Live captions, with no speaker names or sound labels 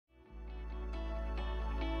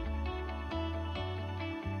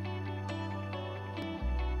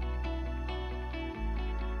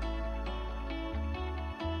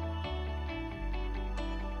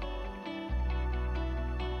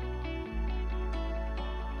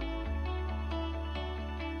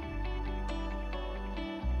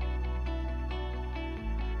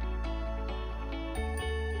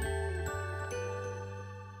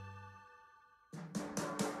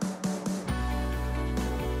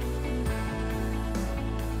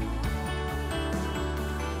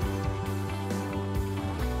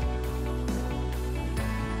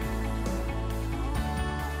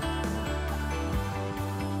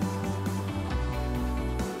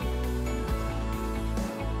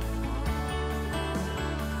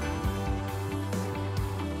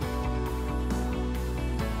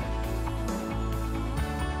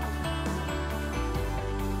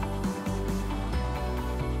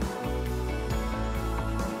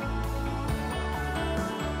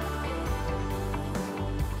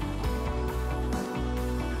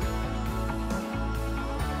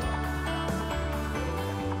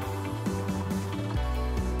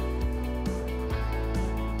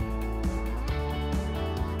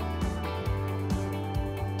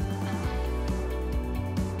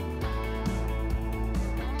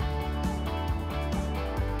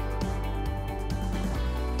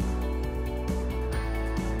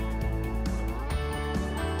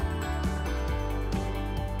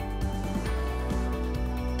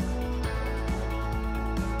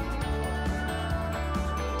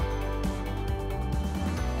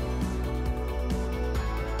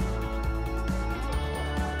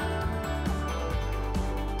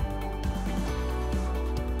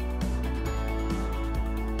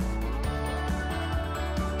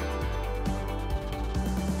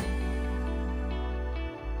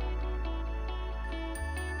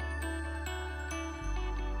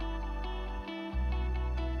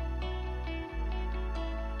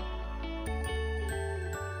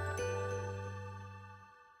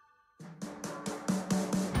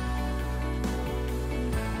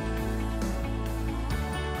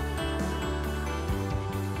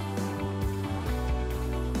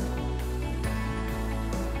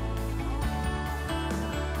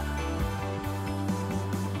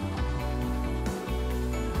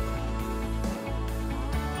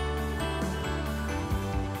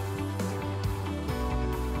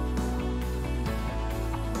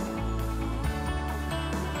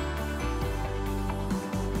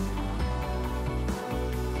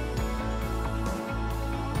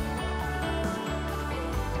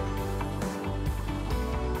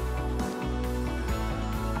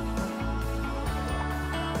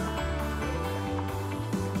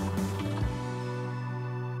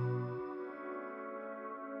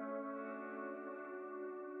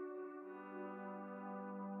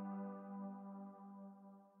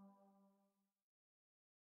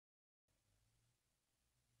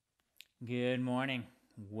Good morning.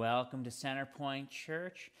 Welcome to CentrePoint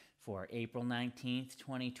Church for April 19th,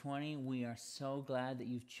 2020. We are so glad that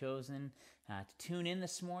you've chosen to tune in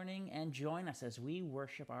this morning and join us as we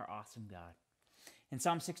worship our awesome God. In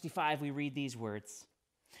Psalm 65, we read these words,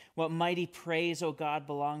 "What mighty praise, O God,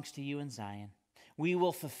 belongs to you in Zion. We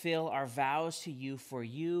will fulfill our vows to you, for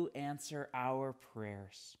you answer our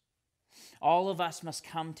prayers. All of us must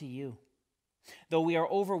come to you. Though we are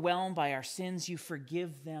overwhelmed by our sins, you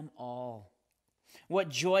forgive them all. What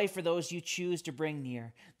joy for those you choose to bring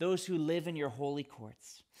near, those who live in your holy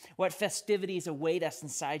courts. What festivities await us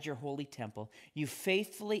inside your holy temple. You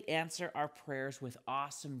faithfully answer our prayers with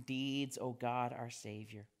awesome deeds, O God, our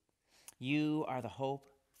Savior. You are the hope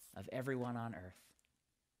of everyone on earth."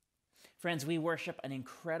 Friends, we worship an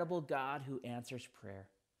incredible God who answers prayer.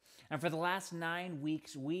 And for the last 9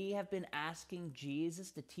 weeks, we have been asking Jesus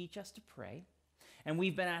to teach us to pray. And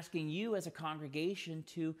we've been asking you as a congregation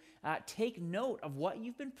to take note of what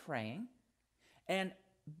you've been praying and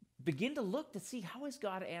begin to look to see how has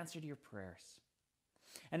God answered your prayers.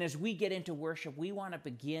 And as we get into worship, we want to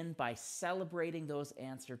begin by celebrating those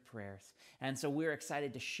answered prayers. And so we're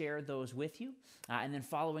excited to share those with you. And then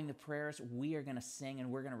following the prayers, we are going to sing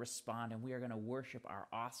and we're going to respond and we are going to worship our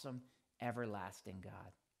awesome, everlasting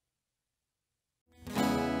God.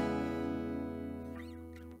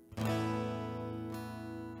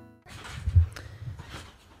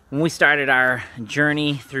 When we started our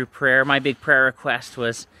journey through prayer, my big prayer request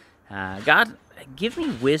was, God, give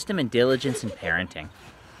me wisdom and diligence in parenting.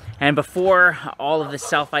 And before all of this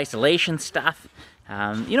self-isolation stuff,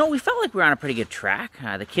 we felt like we were on a pretty good track.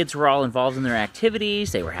 The kids were all involved in their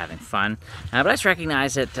activities. They were having fun. But I just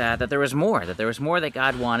recognized that there was more that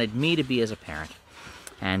God wanted me to be as a parent.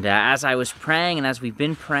 And as I was praying and as we've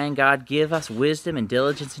been praying, God, give us wisdom and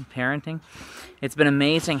diligence in parenting. It's been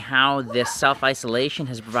amazing how this self-isolation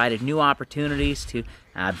has provided new opportunities to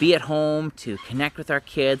be at home, to connect with our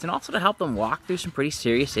kids, and also to help them walk through some pretty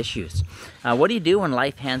serious issues. What do you do when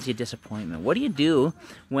life hands you disappointment? What do you do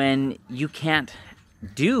when you can't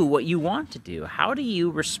do what you want to do? How do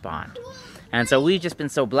you respond? And so we've just been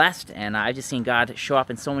so blessed, and I've just seen God show up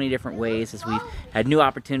in so many different ways as we've had new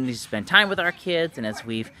opportunities to spend time with our kids, and as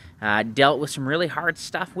we've dealt with some really hard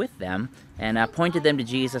stuff with them, and pointed them to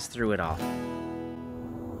Jesus through it all.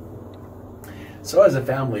 So as a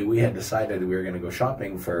family, we had decided we were going to go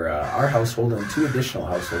shopping for our household and 2 additional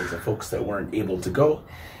households of folks that weren't able to go.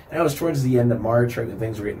 And it was towards the end of March, right when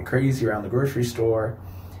things were getting crazy around the grocery store.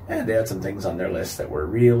 And they had some things on their list that were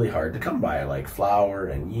really hard to come by, like flour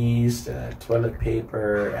and yeast and toilet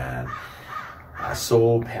paper and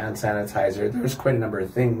soap, hand sanitizer. There was quite a number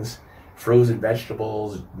of things, frozen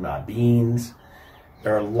vegetables, beans.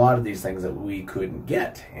 There are a lot of these things that we couldn't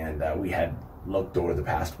get. And we had looked over the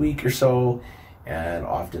past week or so, and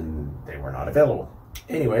often they were not available.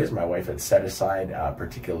 Anyways, my wife had set aside a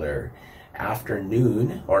particular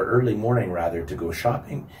afternoon, or early morning rather, to go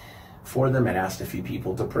shopping for them and asked a few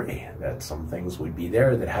people to pray that some things would be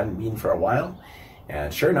there that hadn't been for a while.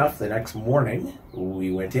 And sure enough, the next morning we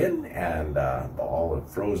went in and all the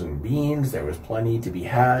frozen beans, there was plenty to be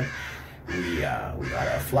had. We got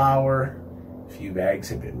our flour, a few bags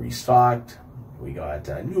had been restocked. We got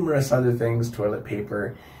numerous other things, toilet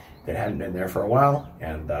paper that hadn't been there for a while.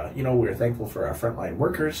 And, we were thankful for our frontline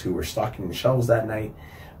workers who were stocking the shelves that night.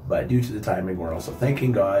 But due to the timing, we're also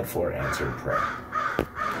thanking God for answered prayer.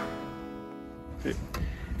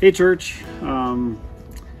 Hey church,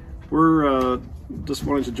 we're just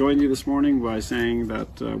wanted to join you this morning by saying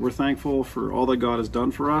that we're thankful for all that God has done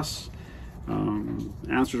for us.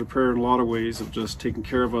 Answered to prayer in a lot of ways of just taking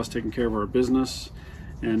care of us, taking care of our business,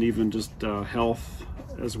 and even just health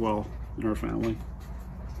as well in our family.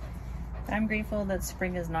 I'm grateful that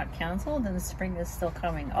spring is not canceled and spring is still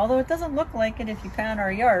coming. Although it doesn't look like it if you pound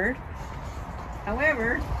our yard.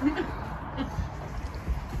 However,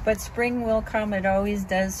 but spring will come. It always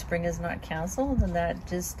does. Spring is not canceled, and that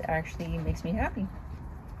just actually makes me happy.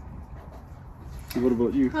 What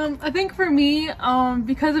about you? I think for me,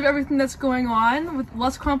 because of everything that's going on with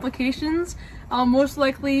less complications, I'll most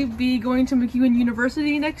likely be going to McEwen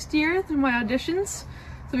University next year through my auditions.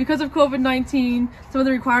 So because of COVID-19, some of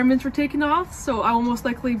the requirements were taken off, so I will most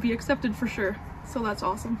likely be accepted for sure. So that's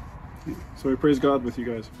awesome. So we praise God with you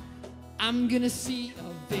guys. I'm gonna see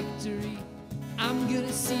a victory. I'm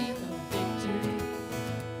gonna see a victory.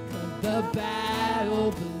 The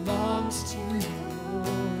battle belongs to you,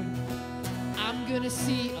 Lord. I'm gonna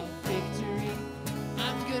see a victory.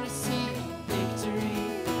 I'm gonna see a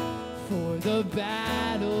victory. For the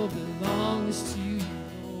battle belongs to you,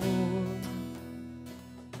 Lord.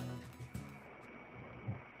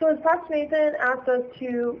 So as Pastor Nathan asked us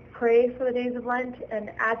to pray for the days of Lent and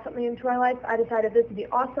add something into our life, I decided this would be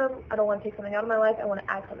awesome. I don't want to take something out of my life. I want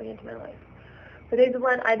to add something into my life. For days of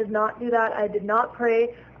Lent, I did not do that. I did not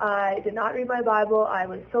pray. I did not read my Bible. I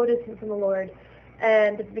was so distant from the Lord.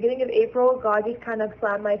 And at the beginning of April, God just kind of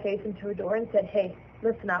slammed my face into a door and said, hey,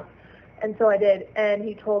 listen up. And so I did. And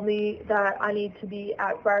he told me that I need to be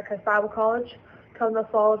at Briarcrest Bible College come the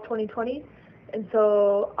fall of 2020. And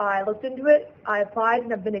so I looked into it, I applied,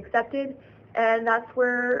 and I've been accepted, and that's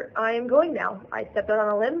where I am going now. I stepped out on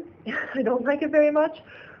a limb. I don't like it very much,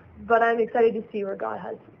 but I'm excited to see what God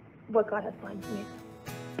has planned for me.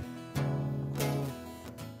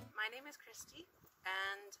 My name is Christy,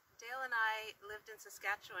 and Dale and I lived in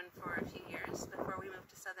Saskatchewan for a few years before we moved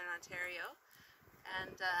to Southern Ontario,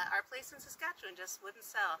 and our place in Saskatchewan just wouldn't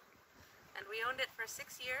sell. And we owned it for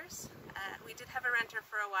 6 years. We did have a renter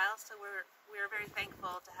for a while, so we were very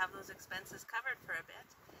thankful to have those expenses covered for a bit.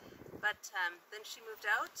 But then she moved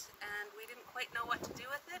out, and we didn't quite know what to do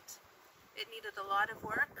with it. It needed a lot of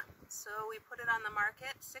work, so we put it on the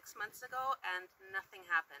market 6 months ago, and nothing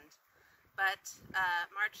happened. But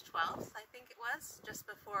March 12th, I think it was, just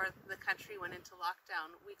before the country went into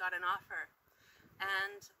lockdown, we got an offer.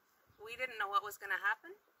 And we didn't know what was going to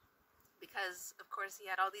happen, because of course he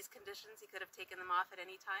had all these conditions. He could have taken them off at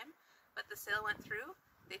any time, but the sale went through.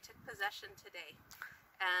 They took possession today.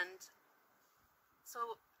 And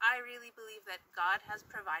so I really believe that God has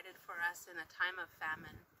provided for us in a time of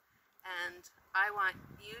famine. And I want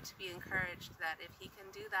you to be encouraged that if he can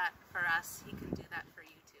do that for us, he can do that for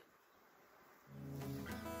you too.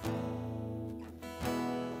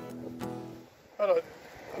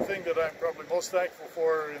 The thing that I'm probably most thankful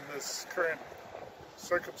for in this current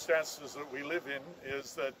circumstances that we live in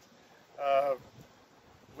is that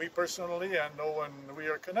we personally, and no one we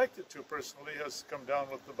are connected to personally, has come down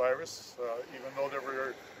with the virus. Even though there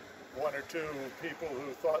were 1 or 2 people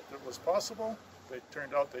who thought that was possible, it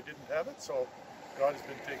turned out they didn't have it. So God has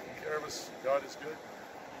been taking care of us. God is good.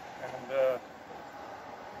 And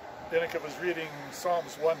Danica was reading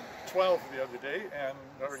Psalms 112 the other day,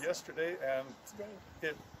 or yesterday, and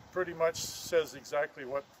it pretty much says exactly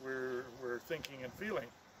what we're thinking and feeling.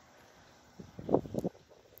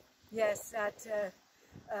 Yes, that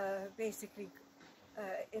basically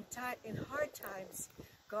in hard times,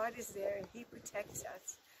 God is there and he protects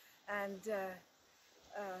us, and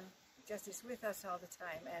just is with us all the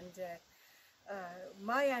time. And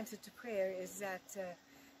my answer to prayer is that,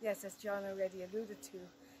 yes, as John already alluded to,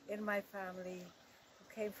 in my family who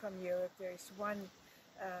came from Europe, there is one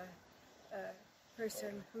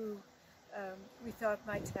person who we thought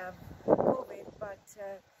might have COVID, but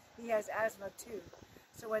he has asthma too.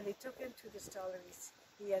 So when they took him to the Stolleries,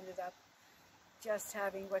 he ended up just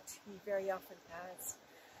having what he very often has.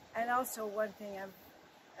 And also one thing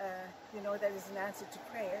that is an answer to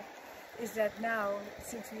prayer is that now,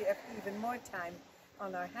 since we have even more time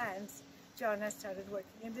on our hands, John has started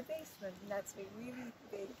working in the basement, and that's a really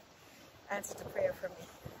big answer to prayer for me.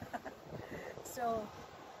 So,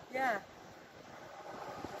 yeah.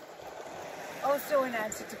 Also an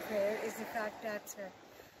answer to prayer is the fact that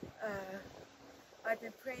I've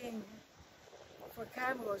been praying for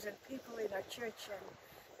Camrose and people in our church,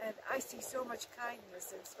 and I see so much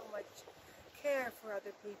kindness and so much care for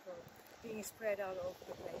other people being spread all over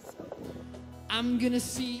the place. So. I'm gonna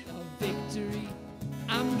see a victory.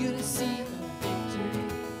 I'm gonna see a victory.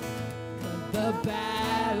 The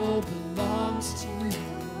battle belongs to the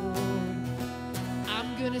Lord.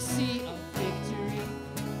 I'm gonna see a victory.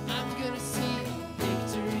 I'm gonna see a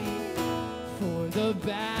victory. For the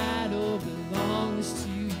battle belongs to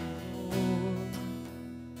you, Lord.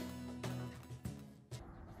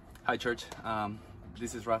 Hi, church.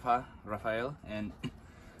 This is Rafael, and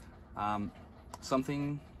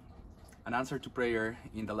an answer to prayer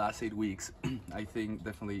in the last 8 weeks, I think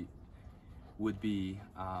definitely would be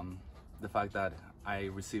the fact that I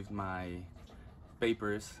received my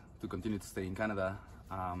papers to continue to stay in Canada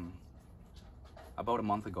about a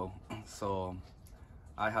month ago. So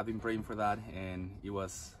I have been praying for that, and it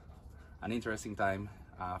was an interesting time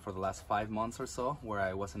for the last 5 months or so, where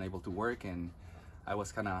I wasn't able to work and I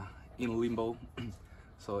was kind of in limbo.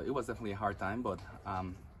 So it was definitely a hard time, but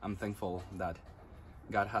I'm thankful that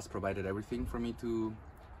God has provided everything for me to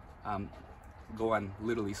go and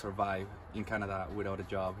literally survive in Canada without a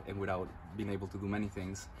job and without being able to do many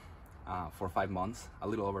things for 5 months, a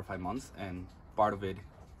little over 5 months. And part of it,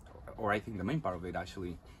 or I think the main part of it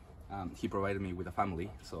actually, he provided me with a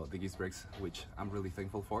family, so the Gisbergs, which I'm really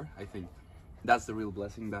thankful for. I think that's the real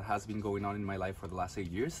blessing that has been going on in my life for the last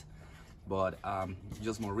 8 years. But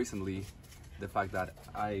just more recently, the fact that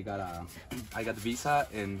I got the visa,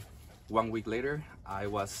 and 1 week later I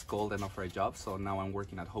was called and offered a job. So now I'm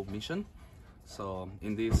working at Hope Mission. So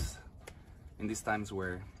in these times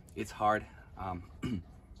where it's hard,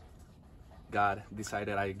 God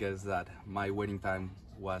decided, I guess, that my waiting time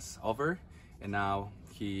was over, and now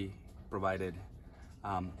He provided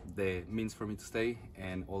the means for me to stay,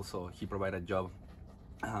 and also He provided a job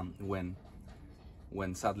when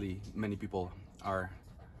sadly many people are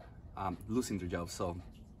losing their jobs. So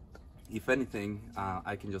if anything,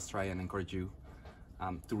 I can just try and encourage you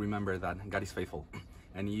to remember that God is faithful,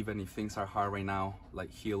 and even if things are hard right now,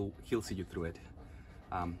 like He'll see you through it.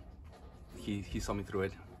 He saw me through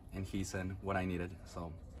it, and He sent what I needed.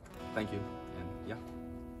 So thank you, and yeah.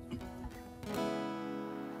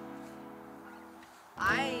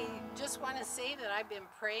 I just want to say that I've been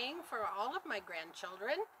praying for all of my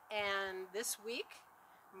grandchildren, and this week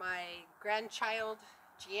my grandchild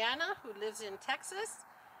Gianna, who lives in Texas,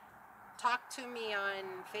 talked to me on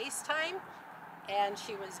FaceTime, and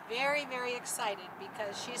she was very, very excited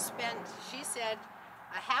because she said,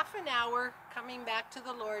 a half an hour coming back to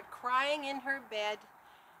the Lord, crying in her bed,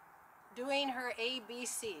 doing her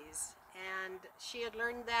ABCs. And she had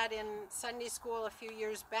learned that in Sunday school a few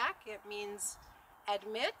years back. It means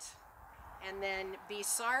admit, and then be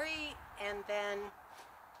sorry, and then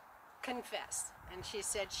confess. And she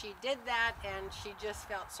said she did that, and she just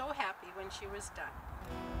felt so happy when she was done.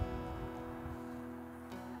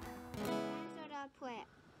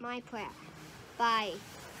 My prayer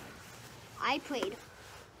I prayed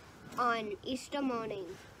on Easter morning,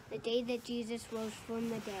 the day that Jesus rose from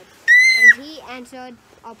the dead, and He answered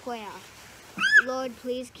our prayer. Lord,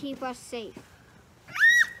 please keep us safe.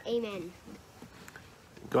 Amen.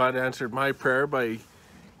 God answered my prayer by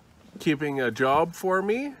keeping a job for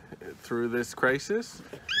me through this crisis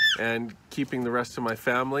and keeping the rest of my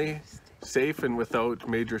family safe and without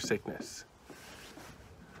major sickness.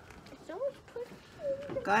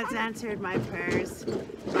 God's answered my prayers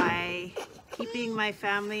by keeping my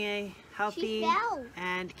family healthy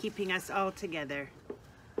and keeping us all together,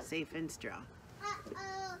 safe and strong.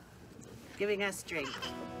 Giving us strength.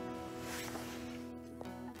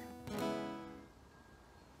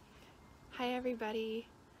 Hi everybody.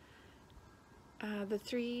 The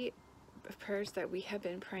three prayers that we have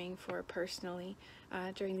been praying for personally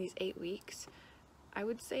during these 8 weeks, I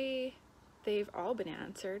would say they've all been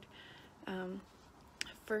answered.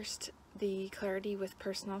 First, the clarity with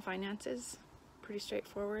personal finances, pretty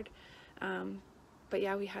straightforward. But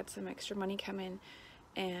yeah, we had some extra money come in,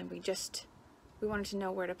 and we wanted to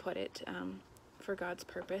know where to put it for God's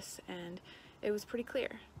purpose, and it was pretty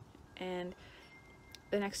clear. And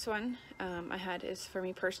the next one I had is for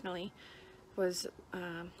me personally, was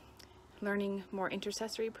learning more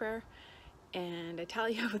intercessory prayer. And I tell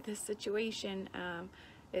you, with this situation,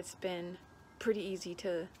 it's been pretty easy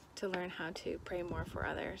to learn how to pray more for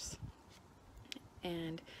others.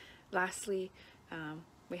 And lastly,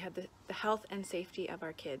 we had the health and safety of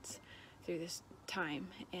our kids through this time.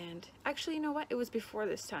 And actually, you know what? It was before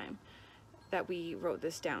this time that we wrote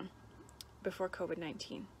this down, before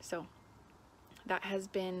COVID-19. So that has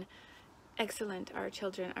been excellent. Our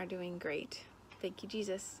children are doing great. Thank you,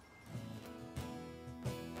 Jesus.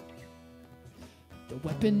 The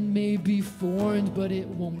weapon may be formed, but it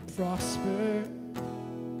won't prosper.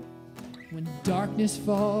 When darkness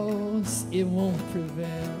falls, it won't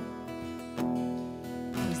prevail.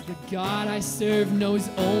 'Cause the God I serve knows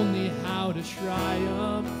only how to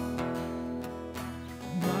triumph.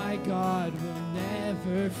 My God will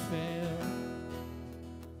never fail.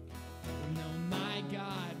 No, my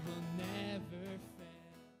God will never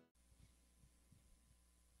fail.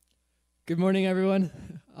 Good morning, everyone.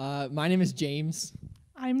 My name is James.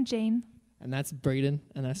 I'm Jane. And that's Braden,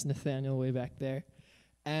 and that's Nathaniel way back there.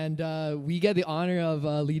 And we get the honor of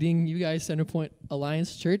leading you guys, CentrePoint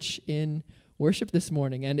Alliance Church, in worship this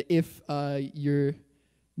morning. And if you're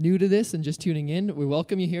new to this and just tuning in, we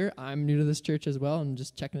welcome you here. I'm new to this church as well. I'm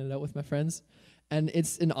just checking it out with my friends. And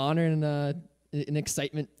it's an honor and an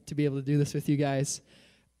excitement to be able to do this with you guys.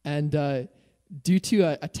 And due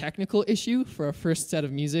to a technical issue for our first set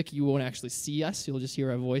of music, you won't actually see us. You'll just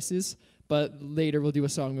hear our voices. But later we'll do a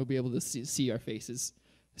song and we'll be able to see our faces.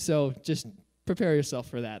 So just prepare yourself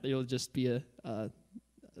for that. It'll just be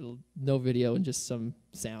no video and just some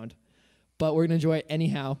sound. But we're going to enjoy it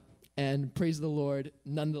anyhow and praise the Lord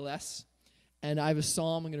nonetheless. And I have a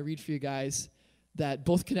psalm I'm going to read for you guys that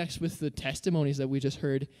both connects with the testimonies that we just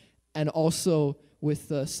heard and also with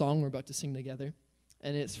the song we're about to sing together.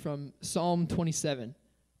 And it's from Psalm 27,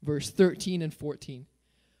 verse 13 and 14.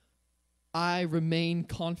 I remain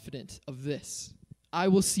confident of this. I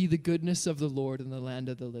will see the goodness of the Lord in the land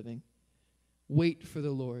of the living. Wait for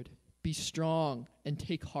the Lord. Be strong and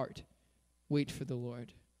take heart. Wait for the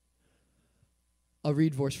Lord. I'll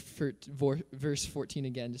read verse 14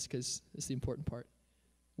 again just because it's the important part.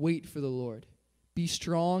 Wait for the Lord. Be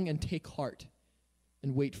strong and take heart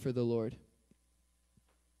and wait for the Lord.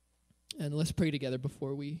 And let's pray together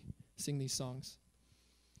before we sing these songs.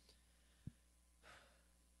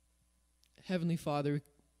 Heavenly Father,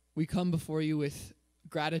 we come before you with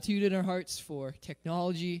gratitude in our hearts for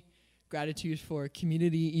technology, gratitude for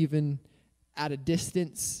community even at a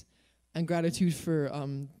distance, and gratitude for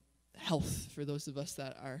health for those of us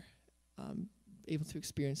that are able to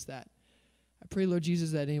experience that. I pray, Lord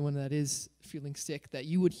Jesus, that anyone that is feeling sick, that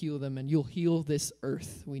you would heal them and you'll heal this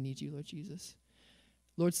earth. We need you, Lord Jesus.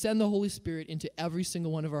 Lord, send the Holy Spirit into every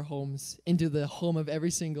single one of our homes, into the home of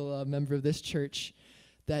every single member of this church,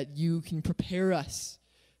 that you can prepare us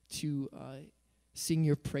to sing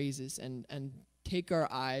your praises and take our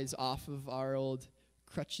eyes off of our old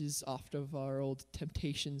crutches, off of our old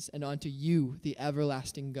temptations, and onto you, the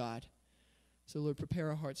everlasting God. So, Lord, prepare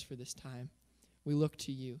our hearts for this time. We look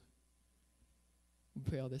to you. We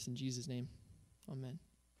pray all this in Jesus' name. Amen.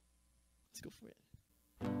 Let's go for it.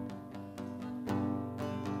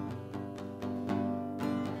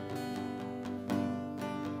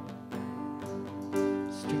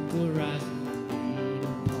 Strength will rise and wait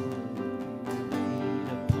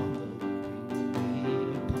upon the Lord.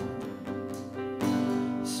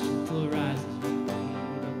 Strength will rise and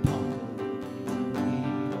wait upon the Lord.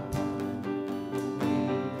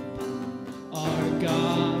 Our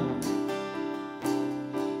God,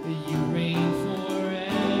 you reign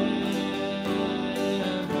forever.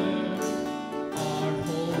 Our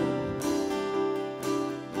hope,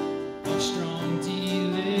 our strong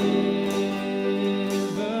deliverer.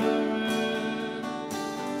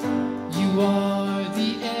 You are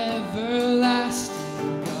the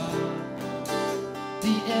everlasting God,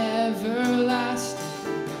 the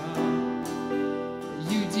everlasting God.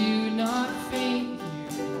 You do not faint,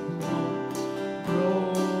 you won't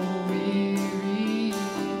grow weary.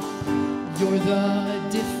 You're the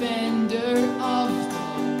defender of the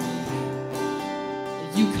weak.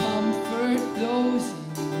 You comfort those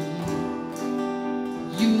in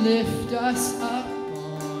need. You lift us up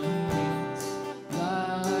on wings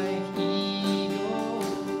like eagles.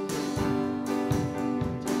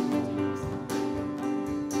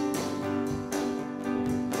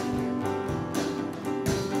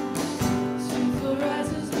 Strength will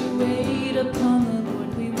rise as we wait upon the Lord.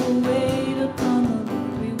 We will wait upon the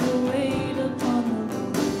Lord. We will wait upon the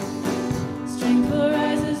Lord. Strength will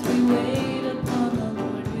rise as we wait upon the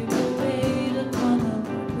Lord. We will wait upon the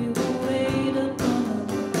Lord. We will wait upon the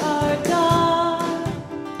Lord. Our God,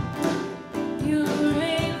 you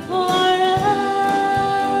reign forever.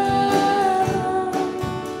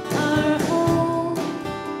 Our hope,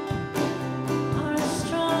 our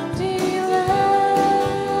strong deliverer.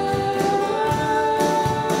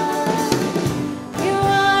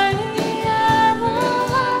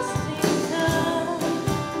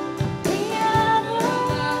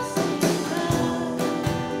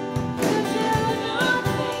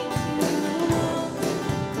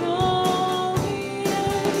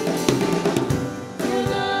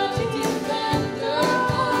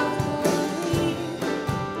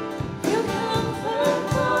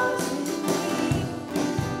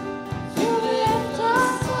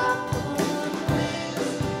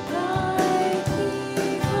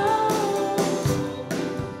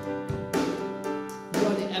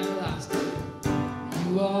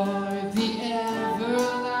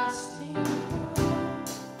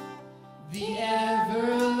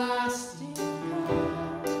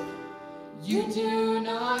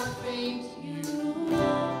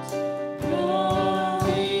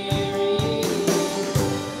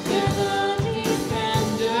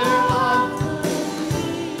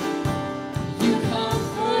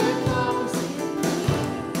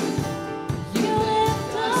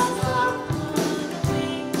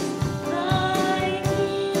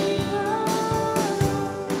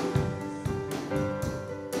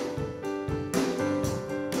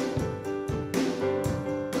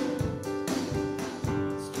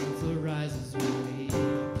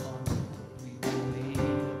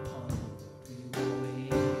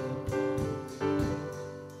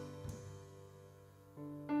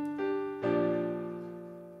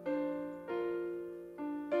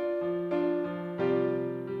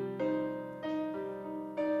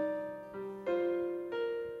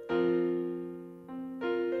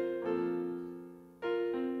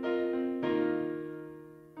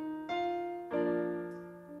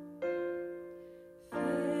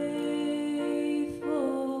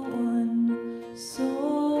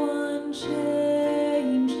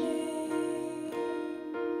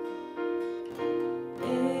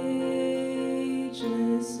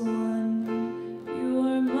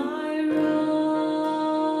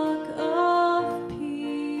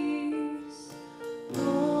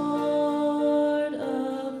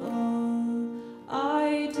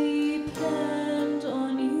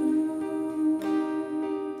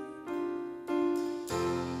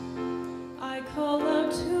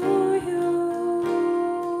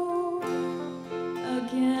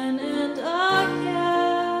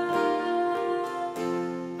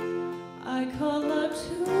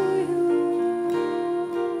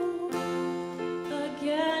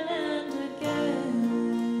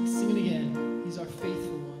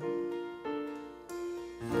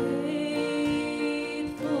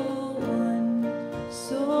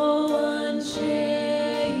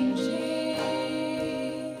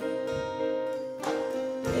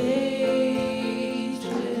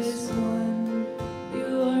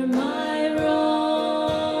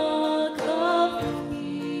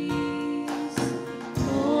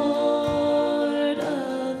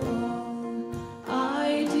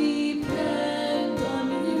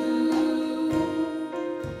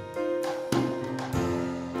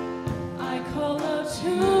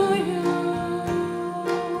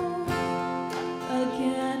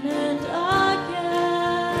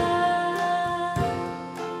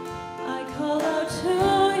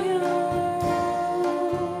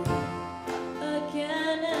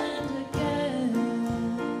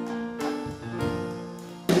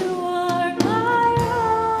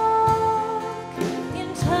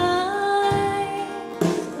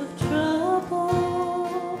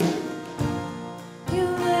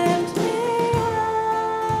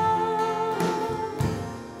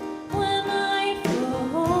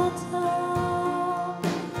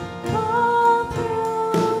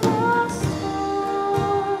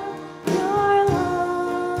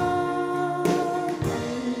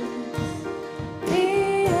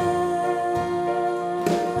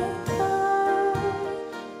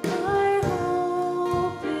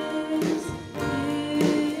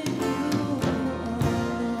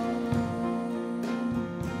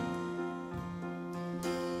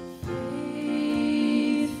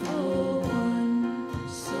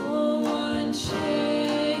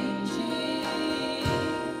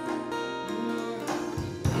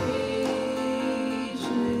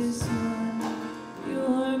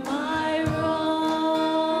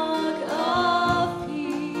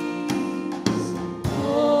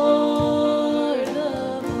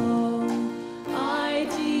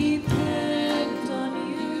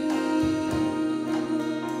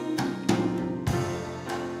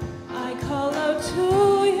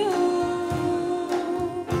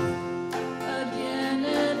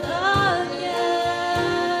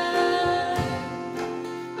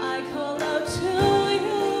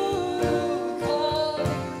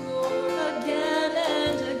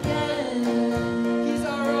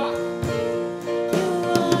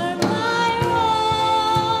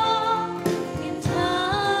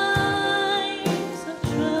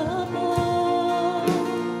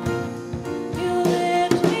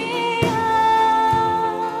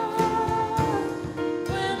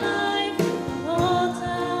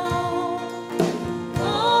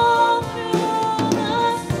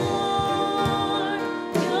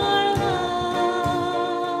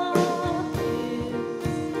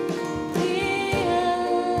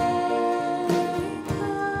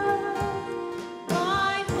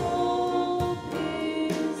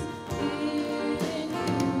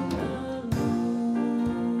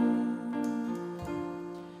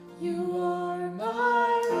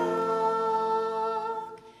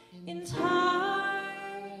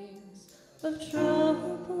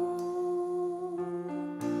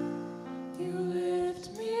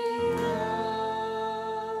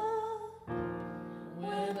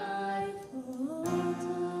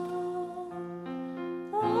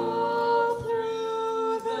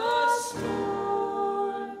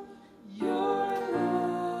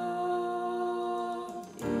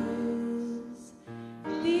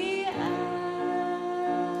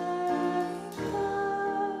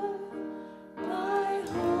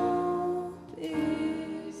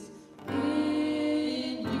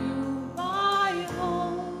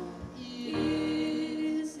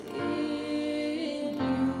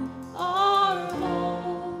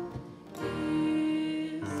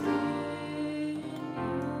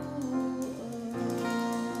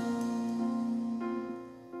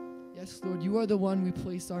 Lord, you are the one we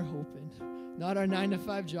place our hope in, not our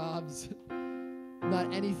 9-to-5 jobs,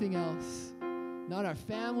 not anything else, not our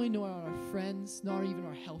family, nor our friends, not even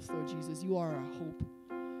our health, Lord Jesus. You are our hope.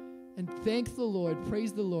 And thank the Lord,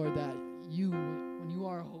 praise the Lord that when you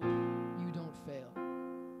are holy, you don't fail.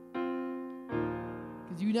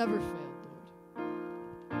 Because you never failed,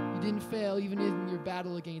 Lord. You didn't fail even in your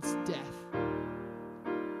battle against death.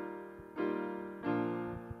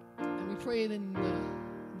 And we pray that in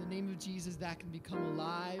the name of Jesus that can become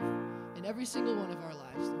alive in every single one of our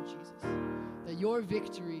lives, Lord Jesus. That your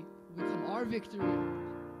victory will become our victory.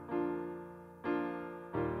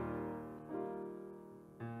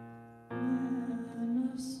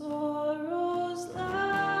 Man of sorrows,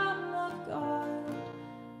 Lamb of God,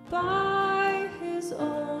 by his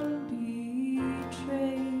own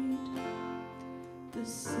betrayed, the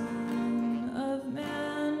sin of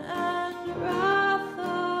man and wrath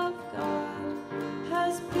of God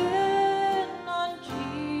has been on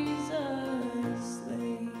Jesus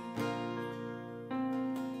slain.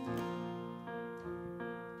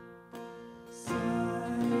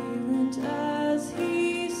 Silent as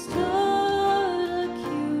he stood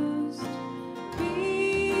accused,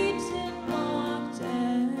 beaten, mocked,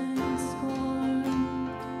 and scorned,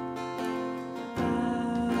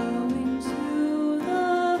 bowing to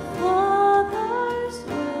the Father's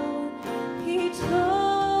will, he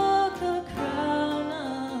took the crown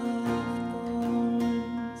of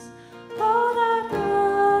thorns. Oh, that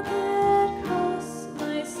rugged cross,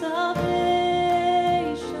 my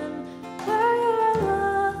salvation, where your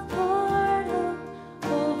love poured out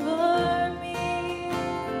over me.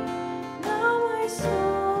 Now my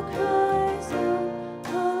soul cries out,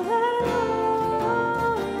 hallelujah,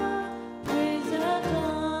 praise and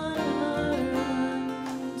honor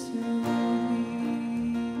unto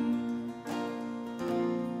thee.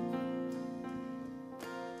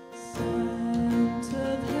 Sent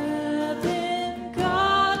of heaven,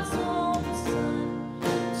 God's own Son,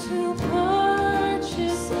 to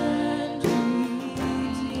purchase and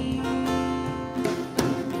redeem,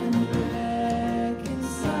 and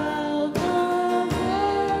reconcile the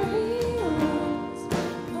very ones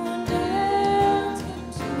who nailed him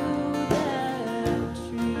to that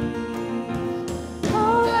tree.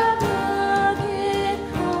 Oh, that rugged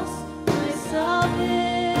cross, my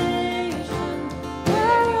salvation,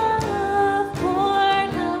 where your love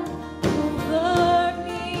poured out over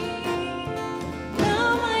me. Now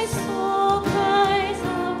my soul cries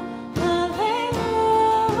out,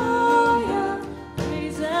 hallelujah,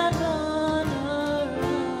 praise and honor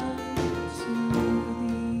unto thee.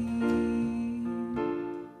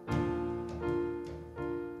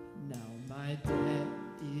 Now my debt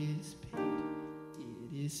is paid,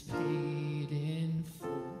 it is paid in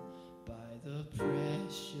full by the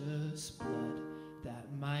precious blood that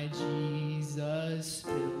my Jesus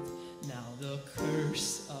spilled. Now the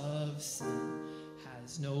curse of sin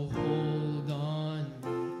has no hold on me.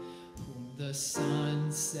 Whom the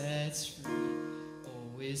Son sets free,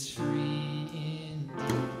 oh, is free indeed.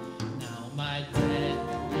 Now my debt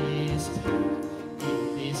is paid,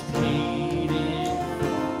 it is paid in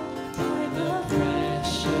full by the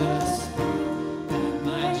precious blood that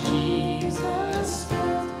my Jesus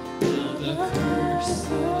spilled. Now the curse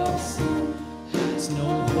of sin has no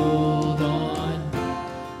hold on me.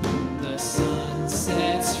 Whom the Son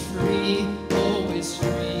sets free, oh, is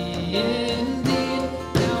free indeed.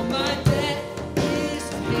 Now my debt is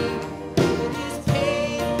paid, it is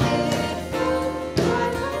paid in full by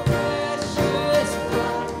the precious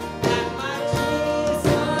blood that my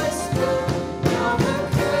Jesus spilled.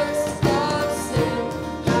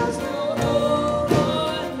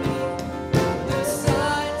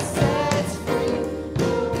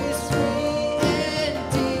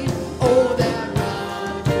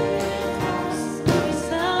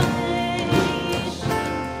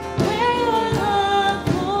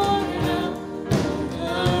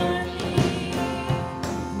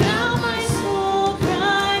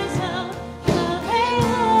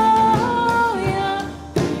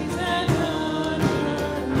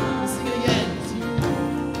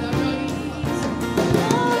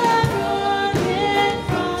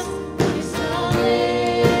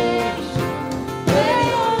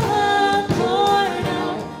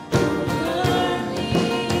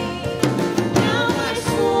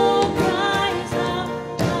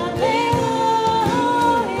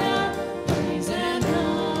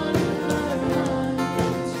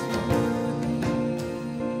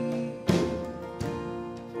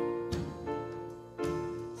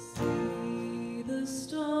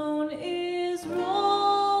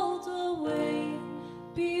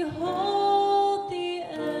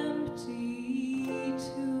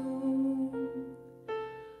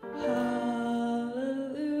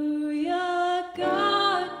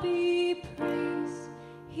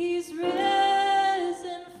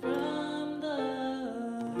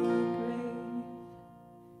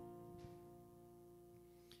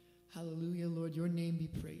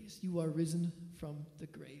 praised. You are risen from the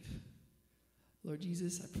grave. Lord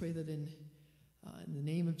Jesus, I pray that in the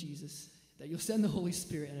name of Jesus, that you'll send the Holy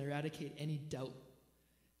Spirit and eradicate any doubt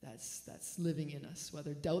that's living in us,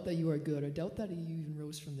 whether doubt that you are good or doubt that you even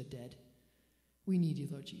rose from the dead. We need you,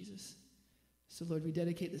 Lord Jesus. So, Lord, we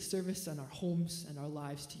dedicate the service and our homes and our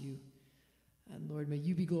lives to you. And, Lord, may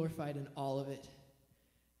you be glorified in all of it.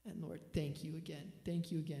 And, Lord, thank you again.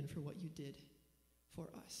 Thank you again for what you did for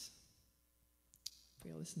us.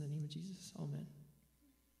 Pray all this in the name of Jesus. Amen.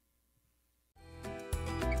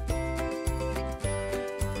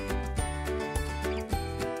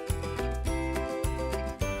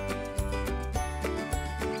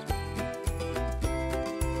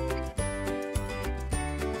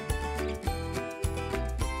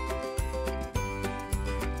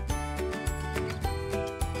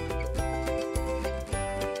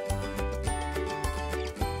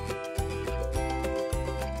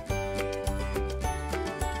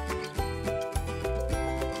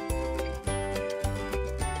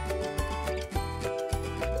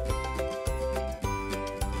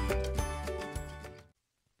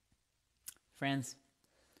 Friends,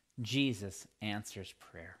 Jesus answers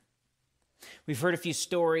prayer. We've heard a few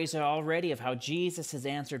stories already of how Jesus has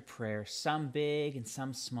answered prayer, some big and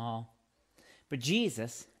some small. But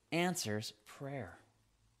Jesus answers prayer.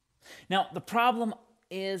 Now, the problem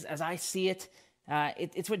is, as I see it,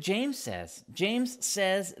 it's what James says. James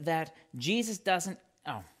says that Jesus doesn't...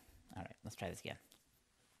 Oh, all right, let's try this again.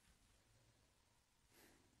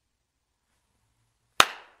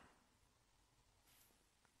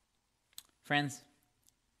 Friends,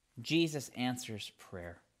 Jesus answers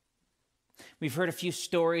prayer. We've heard a few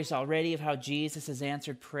stories already of how Jesus has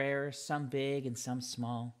answered prayers, some big and some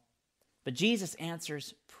small. But Jesus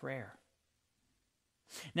answers prayer.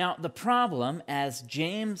 Now, the problem, as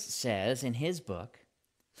James says in his book,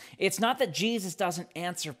 it's not that Jesus doesn't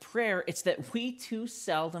answer prayer, it's that we too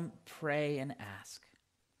seldom pray and ask.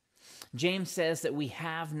 James says that we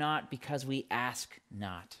have not because we ask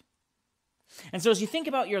not. And so as you think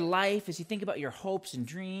about your life, as you think about your hopes and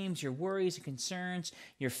dreams, your worries and concerns,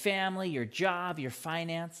 your family, your job, your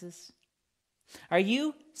finances, are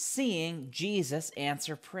you seeing Jesus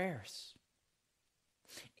answer prayers?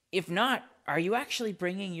 If not, are you actually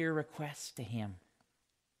bringing your requests to him?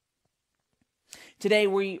 Today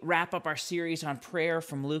we wrap up our series on prayer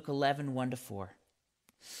from Luke 11, 1-4.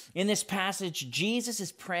 In this passage, Jesus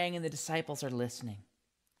is praying and the disciples are listening.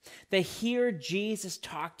 They hear Jesus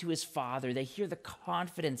talk to his Father. They hear the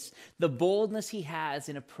confidence, the boldness he has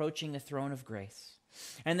in approaching the throne of grace.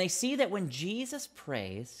 And they see that when Jesus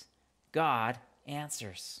prays, God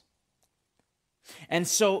answers. And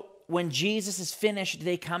so when Jesus is finished,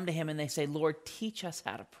 they come to him and they say, Lord, teach us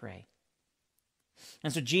how to pray.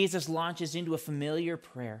 And so Jesus launches into a familiar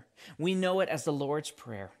prayer. We know it as the Lord's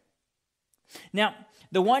Prayer. Now,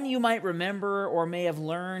 the one you might remember or may have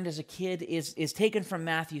learned as a kid is taken from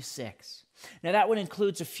Matthew 6. Now, that one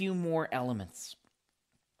includes a few more elements.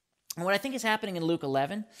 And what I think is happening in Luke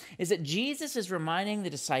 11 is that Jesus is reminding the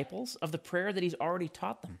disciples of the prayer that he's already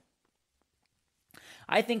taught them.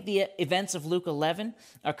 I think the events of Luke 11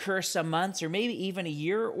 occur some months or maybe even a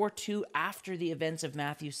year or two after the events of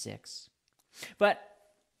Matthew 6. But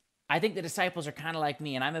I think the disciples are kind of like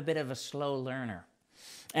me, and I'm a bit of a slow learner.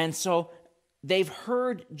 And so they've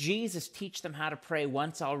heard Jesus teach them how to pray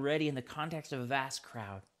once already in the context of a vast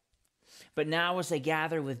crowd. But now as they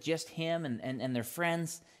gather with just him and their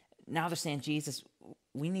friends, now they're saying, Jesus,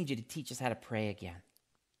 we need you to teach us how to pray again.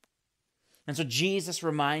 And so Jesus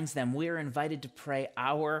reminds them we're invited to pray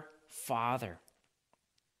our Father.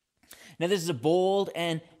 Now this is a bold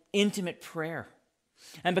and intimate prayer.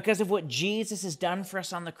 And because of what Jesus has done for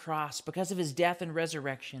us on the cross, because of his death and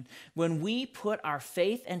resurrection, when we put our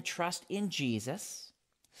faith and trust in Jesus,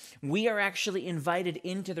 we are actually invited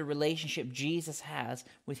into the relationship Jesus has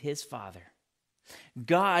with his Father.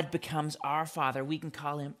 God becomes our Father. We can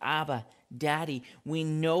call him Abba, Daddy. We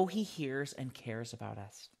know he hears and cares about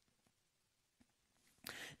us.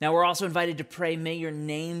 Now, we're also invited to pray, may your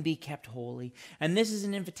name be kept holy. And this is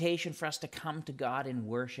an invitation for us to come to God in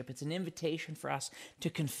worship. It's an invitation for us to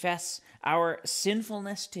confess our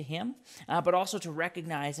sinfulness to him, but also to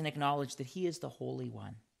recognize and acknowledge that he is the Holy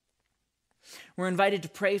One. We're invited to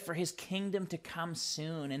pray for his kingdom to come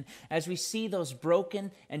soon. And as we see those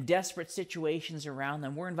broken and desperate situations around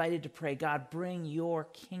them, we're invited to pray, God, bring your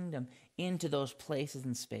kingdom into those places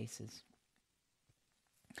and spaces.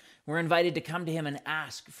 We're invited to come to him and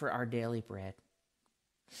ask for our daily bread.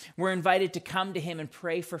 We're invited to come to him and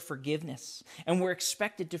pray for forgiveness, and we're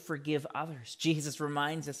expected to forgive others. Jesus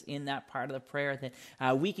reminds us in that part of the prayer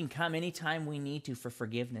that we can come anytime we need to for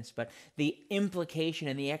forgiveness, but the implication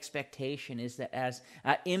and the expectation is that as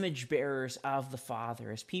image bearers of the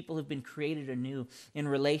Father, as people who've been created anew in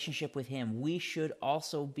relationship with him, we should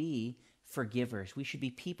also be forgivers. We should be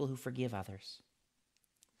people who forgive others.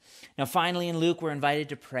 Now, finally, in Luke, we're invited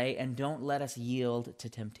to pray, and don't let us yield to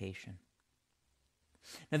temptation.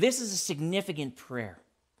 Now, this is a significant prayer.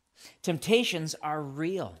 Temptations are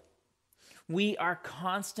real. We are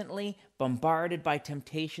constantly bombarded by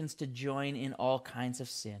temptations to join in all kinds of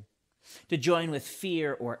sin, to join with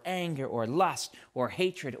fear or anger or lust or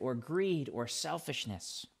hatred or greed or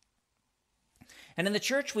selfishness. And in the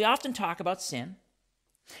church, we often talk about sin.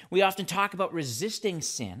 We often talk about resisting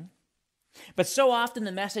sin. But so often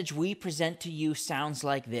the message we present to you sounds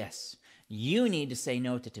like this. You need to say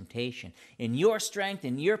no to temptation. In your strength,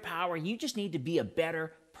 in your power, you just need to be a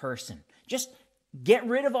better person. Just get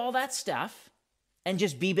rid of all that stuff and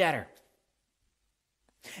just be better.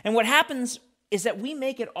 And what happens is that we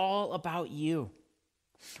make it all about you.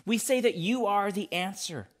 We say that you are the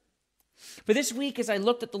answer. But this week, as I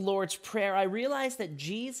looked at the Lord's Prayer, I realized that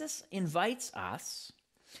Jesus invites us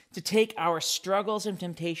to take our struggles and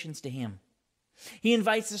temptations to him. He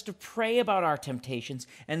invites us to pray about our temptations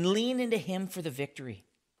and lean into him for the victory.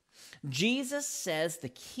 Jesus says the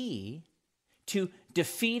key to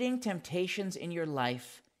defeating temptations in your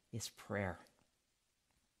life is prayer.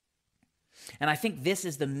 And I think this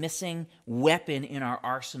is the missing weapon in our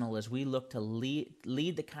arsenal as we look to lead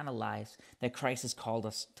the kind of lives that Christ has called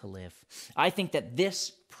us to live. I think that this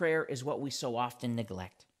prayer is what we so often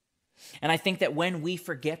neglect. And I think that when we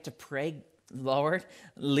forget to pray, Lord,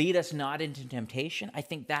 lead us not into temptation, I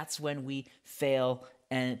think that's when we fail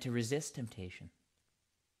and to resist temptation.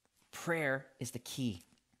 Prayer is the key.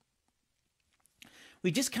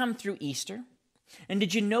 We just come through Easter, and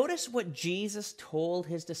did you notice what Jesus told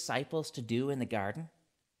his disciples to do in the garden?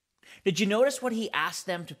 Did you notice what he asked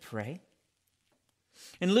them to pray?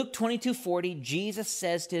 In Luke 22:40, Jesus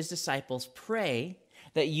says to his disciples, "Pray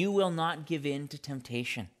that you will not give in to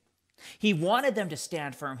temptation." He wanted them to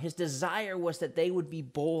stand firm. His desire was that they would be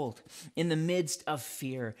bold in the midst of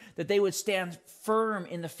fear, that they would stand firm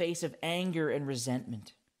in the face of anger and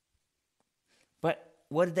resentment. But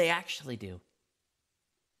what did they actually do?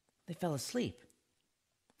 They fell asleep.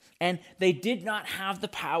 And they did not have the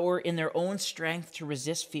power in their own strength to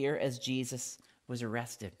resist fear as Jesus was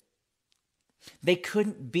arrested. They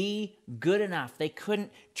couldn't be good enough. They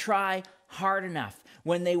couldn't try hard enough.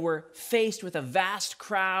 When they were faced with a vast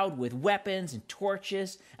crowd with weapons and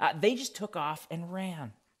torches, they just took off and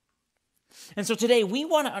ran. And so today we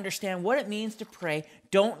want to understand what it means to pray,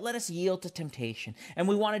 "Don't let us yield to temptation." And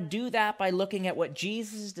we want to do that by looking at what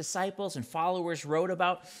Jesus' disciples and followers wrote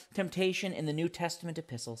about temptation in the New Testament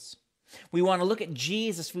epistles. We want to look at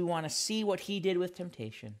Jesus. We want to see what he did with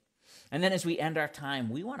temptation. And then as we end our time,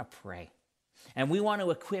 we want to pray. And we want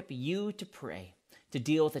to equip you to pray, to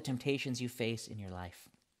deal with the temptations you face in your life.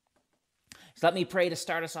 So let me pray to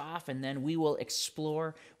start us off, and then we will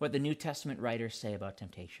explore what the New Testament writers say about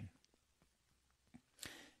temptation.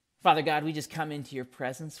 Father God, we just come into your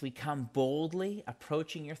presence. We come boldly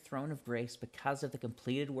approaching your throne of grace because of the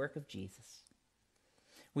completed work of Jesus.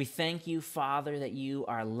 We thank you, Father, that you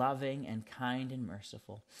are loving and kind and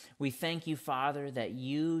merciful. We thank you, Father, that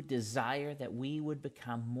you desire that we would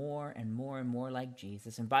become more and more and more like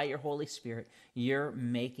Jesus. And by your Holy Spirit, you're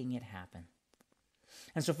making it happen.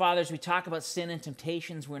 And so, Father, as we talk about sin and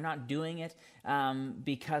temptations, we're not doing it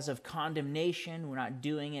because of condemnation. We're not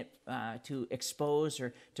doing it to expose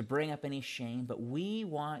or to bring up any shame. But we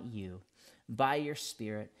want you, by your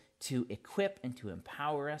Spirit, to equip and to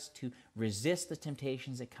empower us to resist the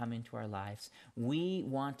temptations that come into our lives. We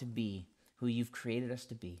want to be who you've created us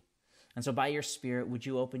to be. And so by your Spirit, would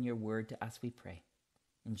you open your word to us, we pray.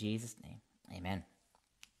 In Jesus' name, amen.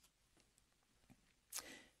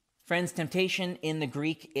 Friends, temptation in the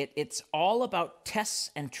Greek, it's all about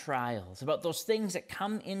tests and trials, about those things that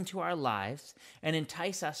come into our lives and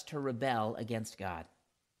entice us to rebel against God.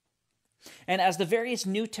 And as the various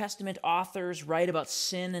New Testament authors write about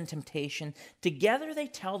sin and temptation, together they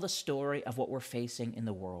tell the story of what we're facing in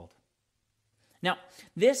the world. Now,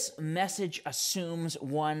 this message assumes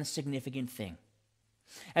one significant thing.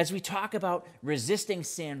 As we talk about resisting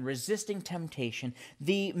sin, resisting temptation,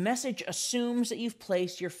 the message assumes that you've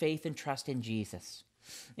placed your faith and trust in Jesus.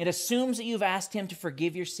 It assumes that you've asked him to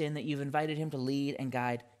forgive your sin, that you've invited him to lead and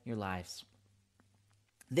guide your lives.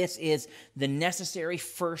 This is the necessary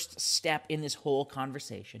first step in this whole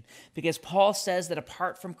conversation, because Paul says that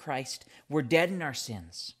apart from Christ, we're dead in our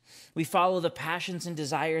sins. We follow the passions and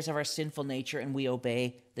desires of our sinful nature, and we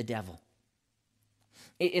obey the devil.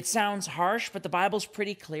 It sounds harsh, but the Bible's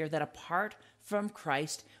pretty clear that apart from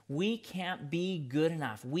Christ, we can't be good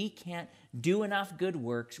enough. We can't do enough good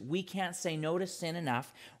works. We can't say no to sin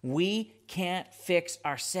enough. We can't fix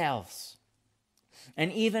ourselves.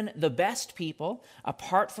 And even the best people,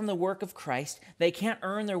 apart from the work of Christ, they can't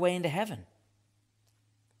earn their way into heaven.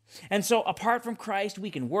 And so apart from Christ,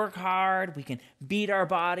 we can work hard, we can beat our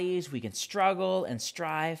bodies, we can struggle and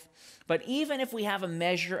strive. But even if we have a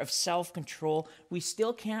measure of self-control, we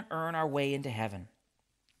still can't earn our way into heaven.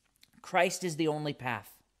 Christ is the only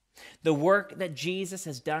path. The work that Jesus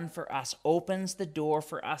has done for us opens the door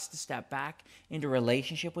for us to step back into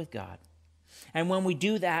relationship with God. And when we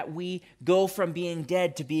do that, we go from being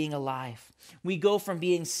dead to being alive. We go from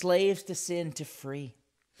being slaves to sin to free.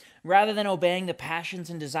 Rather than obeying the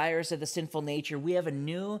passions and desires of the sinful nature, we have a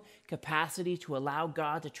new capacity to allow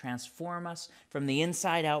God to transform us from the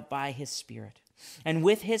inside out by His Spirit. And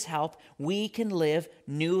with His help, we can live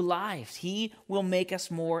new lives. He will make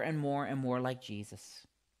us more and more and more like Jesus.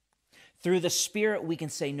 Through the Spirit, we can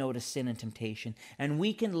say no to sin and temptation, and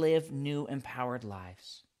we can live new, empowered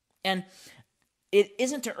lives. And it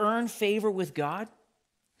isn't to earn favor with God.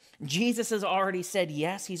 Jesus has already said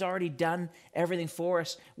yes. He's already done everything for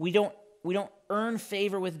us. We don't earn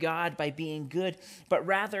favor with God by being good, but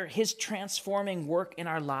rather His transforming work in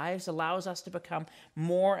our lives allows us to become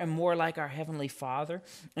more and more like our Heavenly Father,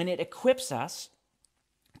 and it equips us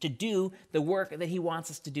to do the work that He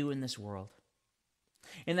wants us to do in this world.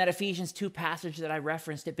 In that Ephesians 2 passage that I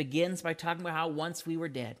referenced, it begins by talking about how once we were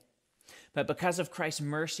dead, but because of Christ's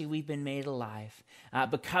mercy, we've been made alive.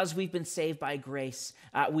 Because we've been saved by grace,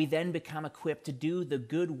 we then become equipped to do the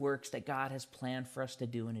good works that God has planned for us to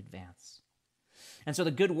do in advance. And so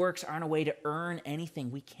the good works aren't a way to earn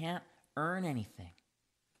anything. We can't earn anything.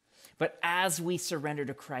 But as we surrender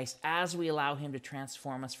to Christ, as we allow Him to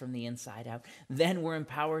transform us from the inside out, then we're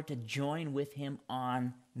empowered to join with Him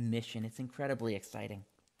on mission. It's incredibly exciting.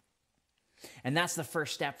 And that's the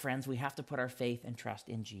first step, friends. We have to put our faith and trust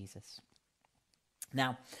in Jesus.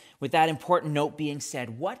 Now, with that important note being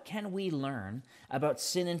said, what can we learn about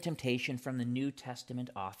sin and temptation from the New Testament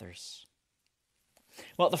authors?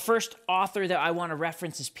 Well, the first author that I want to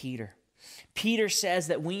reference is Peter. Peter says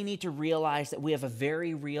that we need to realize that we have a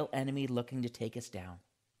very real enemy looking to take us down.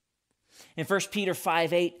 In 1 Peter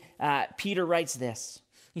 5:8, Peter writes this.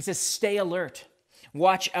 He says, "Stay alert.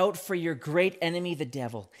 Watch out for your great enemy, the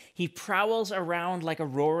devil. He prowls around like a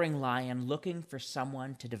roaring lion looking for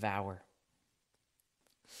someone to devour."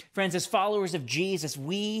 Friends, as followers of Jesus,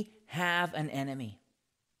 we have an enemy.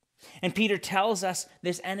 And Peter tells us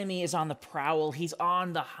this enemy is on the prowl. He's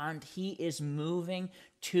on the hunt. He is moving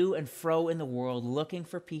to and fro in the world, looking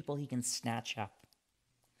for people he can snatch up.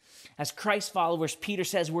 As Christ followers, Peter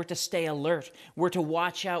says we're to stay alert. We're to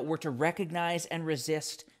watch out. We're to recognize and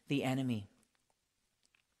resist the enemy.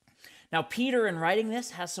 Now, Peter, in writing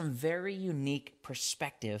this, has some very unique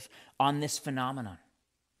perspective on this phenomenon.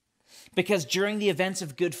 Because during the events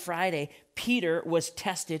of Good Friday, Peter was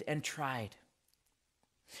tested and tried.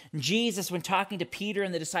 Jesus, when talking to Peter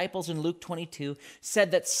and the disciples in Luke 22,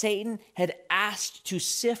 said that Satan had asked to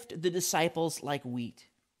sift the disciples like wheat.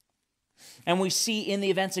 And we see in the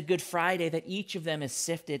events of Good Friday that each of them is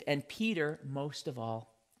sifted, and Peter most of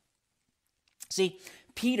all. See,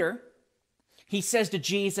 Peter, he says to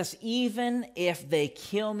Jesus, "Even if they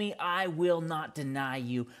kill me, I will not deny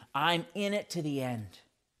you. I'm in it to the end."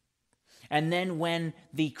 And then when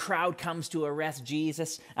the crowd comes to arrest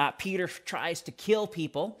Jesus, Peter tries to kill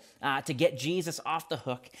people to get Jesus off the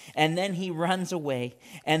hook. And then he runs away.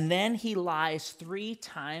 And then he lies 3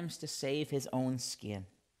 times to save his own skin.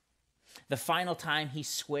 The final time he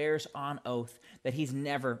swears on oath that he's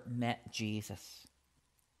never met Jesus.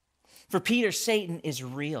 For Peter, Satan is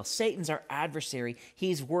real. Satan's our adversary.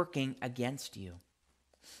 He's working against you.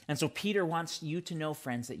 And so Peter wants you to know,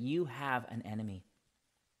 friends, that you have an enemy.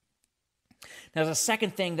 Now, there's a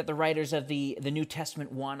second thing that the writers of the New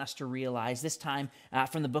Testament want us to realize, this time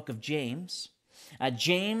from the book of James.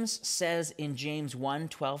 James says in James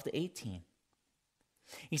 1:12-18,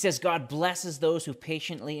 he says, "God blesses those who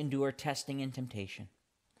patiently endure testing and temptation.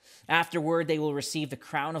 Afterward, they will receive the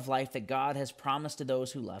crown of life that God has promised to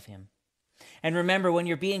those who love Him. And remember, when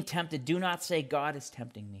you're being tempted, do not say, 'God is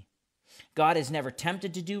tempting me.' God is never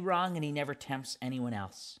tempted to do wrong, and He never tempts anyone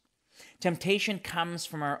else. Temptation comes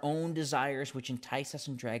from our own desires, which entice us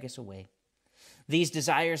and drag us away. These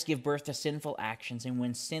desires give birth to sinful actions, and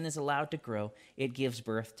when sin is allowed to grow, it gives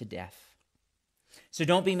birth to death. So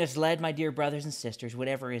don't be misled, my dear brothers and sisters.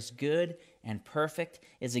 Whatever is good and perfect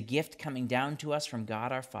is a gift coming down to us from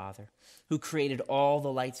God our Father, who created all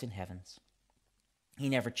the lights in heavens. He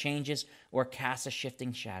never changes or casts a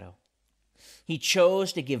shifting shadow. He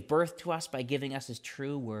chose to give birth to us by giving us his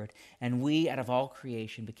true word, and we, out of all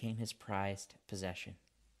creation, became his prized possession.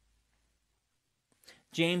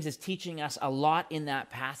 James is teaching us a lot in that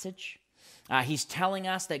passage. He's telling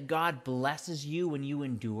us that God blesses you when you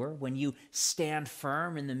endure, when you stand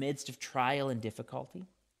firm in the midst of trial and difficulty.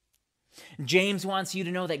 James wants you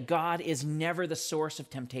to know that God is never the source of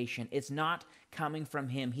temptation. It's not coming from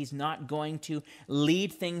him. He's not going to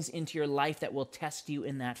lead things into your life that will test you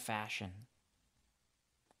in that fashion.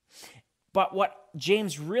 But what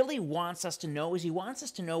James really wants us to know is he wants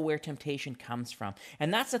us to know where temptation comes from.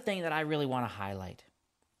 And that's the thing that I really want to highlight.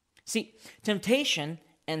 See, temptation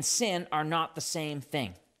and sin are not the same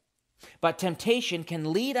thing. But temptation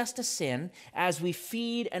can lead us to sin as we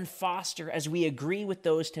feed and foster, as we agree with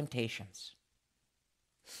those temptations.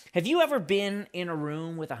 Have you ever been in a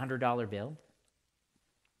room with a $100 bill?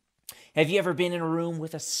 Have you ever been in a room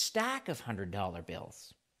with a stack of $100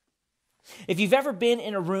 bills? If you've ever been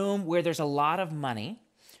in a room where there's a lot of money,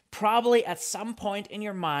 probably at some point in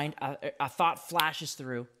your mind, a thought flashes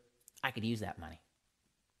through, I could use that money.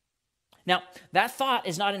 Now, that thought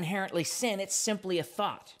is not inherently sin, it's simply a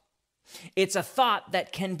thought. It's a thought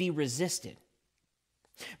that can be resisted.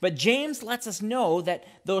 But James lets us know that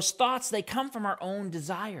those thoughts, they come from our own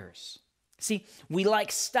desires. See, we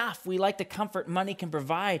like stuff. We like the comfort money can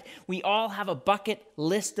provide. We all have a bucket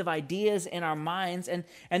list of ideas in our minds, and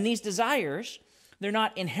these desires, they're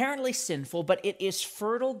not inherently sinful, but it is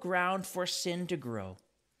fertile ground for sin to grow.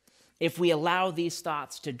 If we allow these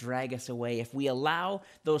thoughts to drag us away, if we allow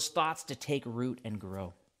those thoughts to take root and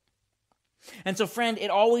grow. And so, friend, it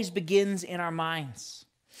always begins in our minds.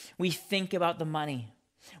 We think about the money.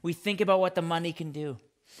 We think about what the money can do.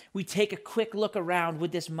 We take a quick look around.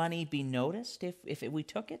 Would this money be noticed if we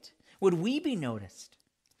took it? Would we be noticed?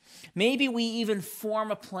 Maybe we even form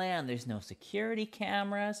a plan. There's no security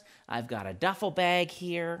cameras. I've got a duffel bag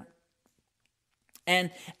here.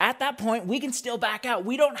 And at that point, we can still back out.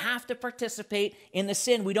 We don't have to participate in the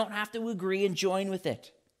sin. We don't have to agree and join with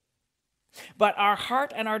it. But our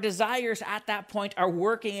heart and our desires at that point are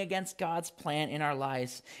working against God's plan in our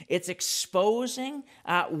lives. It's exposing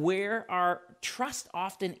where our trust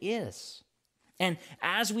often is. And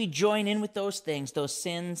as we join in with those things, those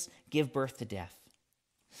sins give birth to death.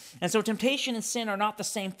 And so temptation and sin are not the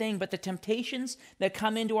same thing, but the temptations that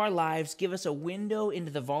come into our lives give us a window into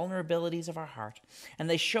the vulnerabilities of our heart, and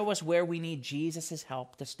they show us where we need Jesus'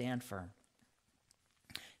 help to stand firm.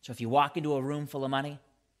 So if you walk into a room full of money,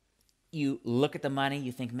 you look at the money,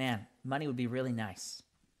 you think, man, money would be really nice.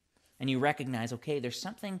 And you recognize, okay, there's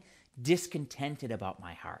something discontented about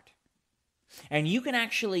my heart. And you can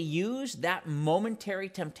actually use that momentary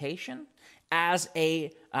temptation as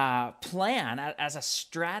a plan, as a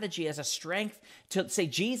strategy, as a strength to say,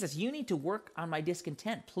 Jesus, you need to work on my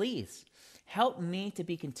discontent. Please help me to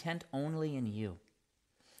be content only in you.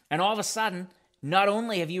 And all of a sudden, not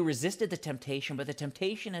only have you resisted the temptation, but the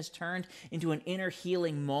temptation has turned into an inner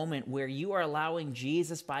healing moment where you are allowing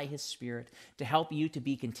Jesus by his Spirit to help you to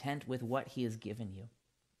be content with what he has given you.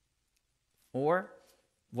 Or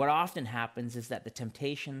what often happens is that the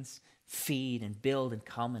temptations feed and build and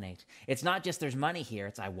culminate. It's not just there's money here,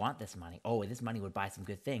 it's I want this money. Oh, this money would buy some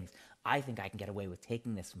good things. I think I can get away with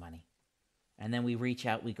taking this money. And then we reach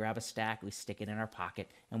out, we grab a stack, we stick it in our pocket,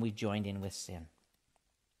 and we've joined in with sin.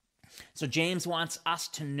 So James wants us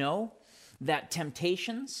to know that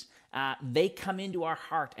temptations, they come into our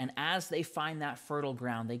heart, and as they find that fertile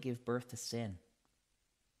ground, they give birth to sin.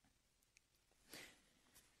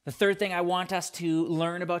 The third thing I want us to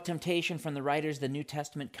learn about temptation from the writers of the New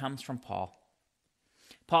Testament comes from Paul.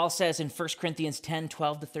 Paul says in 1 Corinthians 10,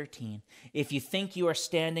 12 to 13, if you think you are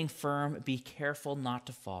standing firm, be careful not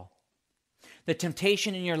to fall. The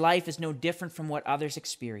temptation in your life is no different from what others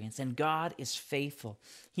experience, and God is faithful.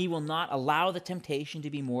 He will not allow the temptation to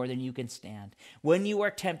be more than you can stand. When you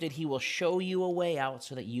are tempted, he will show you a way out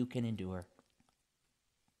so that you can endure.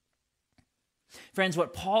 Friends,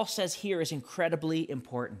 what Paul says here is incredibly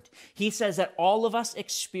important. He says that all of us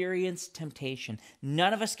experience temptation.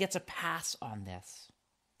 None of us gets a pass on this.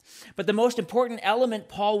 But the most important element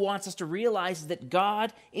Paul wants us to realize is that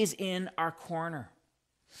God is in our corner.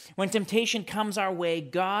 When temptation comes our way,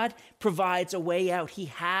 God provides a way out. He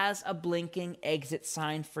has a blinking exit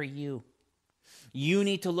sign for you. You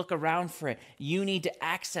need to look around for it. You need to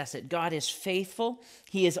access it. God is faithful.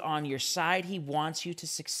 He is on your side. He wants you to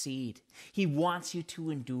succeed. He wants you to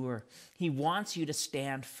endure. He wants you to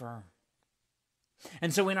stand firm.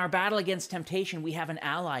 And so in our battle against temptation, we have an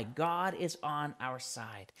ally. God is on our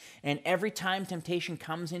side. And every time temptation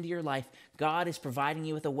comes into your life, God is providing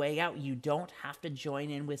you with a way out. You don't have to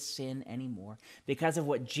join in with sin anymore. Because of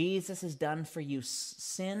what Jesus has done for you,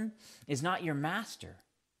 sin is not your master.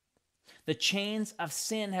 The chains of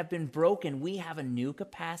sin have been broken. We have a new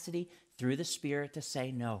capacity through the Spirit to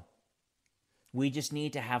say no. We just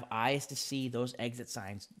need to have eyes to see those exit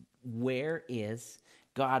signs. Where is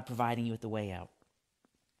God providing you with the way out?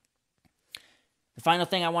 The final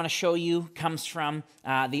thing I want to show you comes from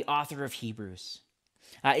the author of Hebrews.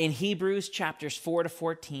 In Hebrews chapter 4,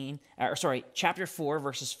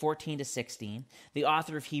 verses 14 to 16, the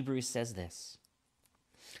author of Hebrews says this.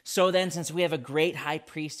 So then, since we have a great high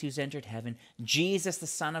priest who's entered heaven, Jesus, the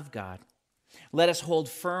Son of God, let us hold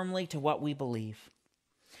firmly to what we believe.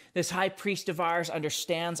 This high priest of ours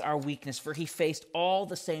understands our weakness, for he faced all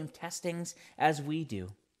the same testings as we do,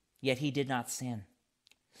 yet he did not sin.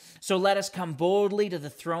 So let us come boldly to the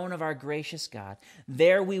throne of our gracious God.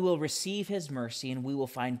 There we will receive his mercy, and we will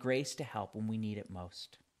find grace to help when we need it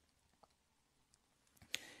most.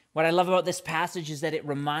 What I love about this passage is that it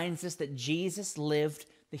reminds us that Jesus lived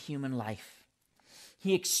the human life.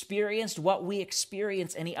 He experienced what we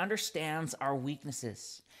experience, and he understands our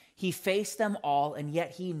weaknesses. He faced them all, and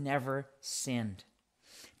yet he never sinned.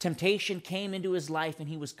 Temptation came into his life, and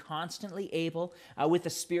he was constantly able, with the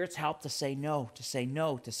Spirit's help, to say no, to say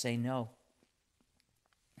no, to say no.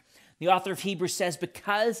 The author of Hebrews says,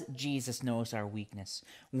 because Jesus knows our weakness,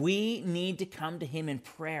 we need to come to him in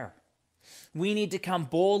prayer. We need to come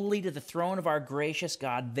boldly to the throne of our gracious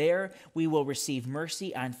God. There we will receive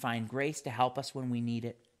mercy and find grace to help us when we need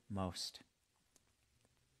it most.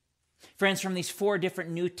 Friends, from these 4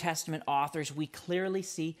 different New Testament authors, we clearly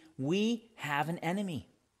see we have an enemy.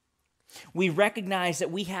 We recognize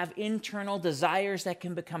that we have internal desires that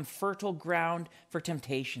can become fertile ground for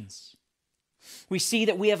temptations. We see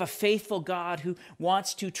that we have a faithful God who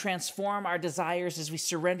wants to transform our desires as we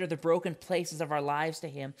surrender the broken places of our lives to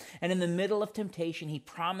him. And in the middle of temptation, he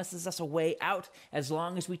promises us a way out as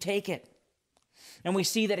long as we take it. And we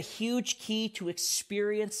see that a huge key to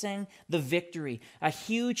experiencing the victory, a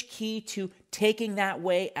huge key to taking that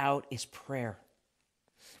way out is prayer.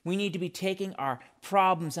 We need to be taking our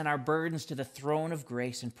problems and our burdens to the throne of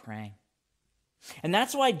grace and praying. And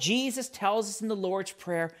that's why Jesus tells us in the Lord's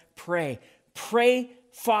Prayer, pray. Pray,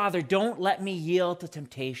 Father, don't let me yield to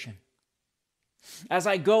temptation. As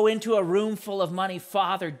I go into a room full of money,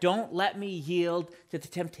 Father, don't let me yield to the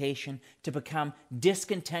temptation to become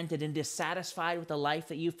discontented and dissatisfied with the life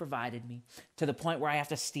that you've provided me to the point where I have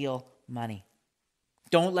to steal money.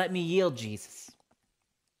 Don't let me yield, Jesus.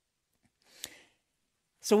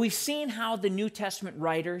 So we've seen how the New Testament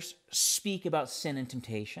writers speak about sin and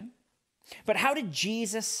temptation. But how did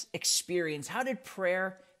Jesus experience, how did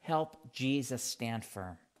prayer help Jesus stand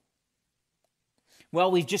firm?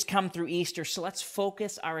 Well, we've just come through Easter, so let's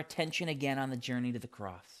focus our attention again on the journey to the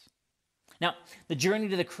cross. Now, the journey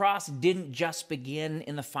to the cross didn't just begin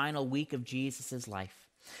in the final week of Jesus' life.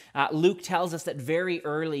 Luke tells us that very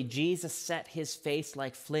early, Jesus set his face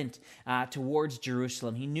like flint towards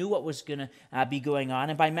Jerusalem. He knew what was going to be going on.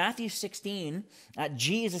 And by Matthew 16,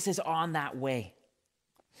 Jesus is on that way.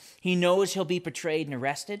 He knows he'll be betrayed and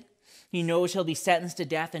arrested. He knows he'll be sentenced to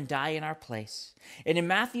death and die in our place. And in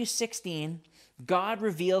Matthew 16, God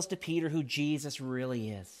reveals to Peter who Jesus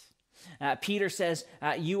really is. Peter says,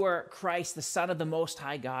 you are Christ, the Son of the Most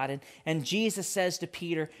High God. And Jesus says to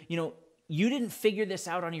Peter, you didn't figure this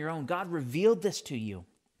out on your own. God revealed this to you.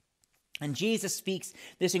 And Jesus speaks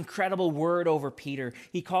this incredible word over Peter.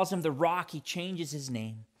 He calls him the rock. He changes his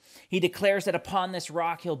name. He declares that upon this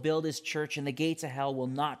rock he'll build his church, and the gates of hell will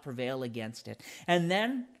not prevail against it. And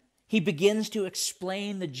then he begins to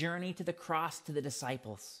explain the journey to the cross to the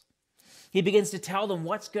disciples. He begins to tell them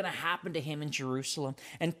what's going to happen to him in Jerusalem.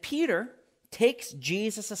 And Peter takes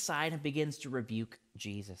Jesus aside and begins to rebuke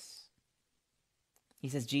Jesus. He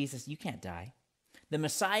says, Jesus, you can't die. The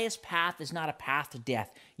Messiah's path is not a path to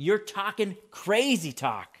death. You're talking crazy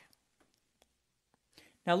talk.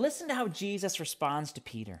 Now listen to how Jesus responds to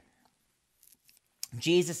Peter.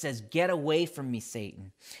 Jesus says, get away from me,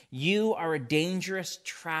 Satan. You are a dangerous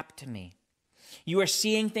trap to me. You are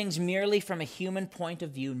seeing things merely from a human point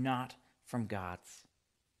of view, not from God's.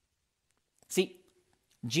 See,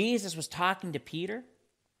 Jesus was talking to Peter,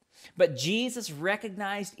 but Jesus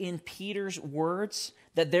recognized in Peter's words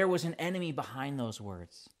that there was an enemy behind those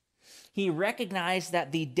words. He recognized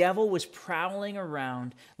that the devil was prowling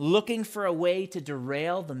around, looking for a way to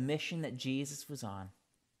derail the mission that Jesus was on.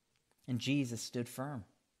 And Jesus stood firm.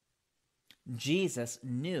 Jesus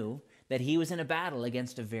knew that he was in a battle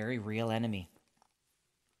against a very real enemy.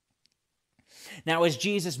 Now, as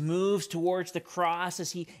Jesus moves towards the cross,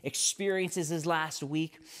 as he experiences his last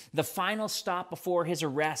week, the final stop before his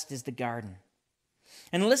arrest is the garden.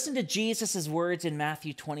 And listen to Jesus' words in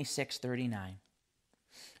Matthew 26:39.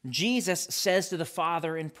 Jesus says to the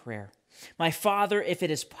Father in prayer, "My Father, if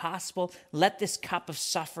it is possible, let this cup of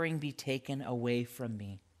suffering be taken away from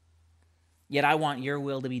me. Yet I want your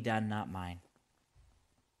will to be done, not mine."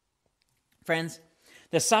 Friends,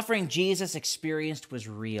 the suffering Jesus experienced was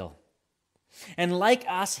real. And like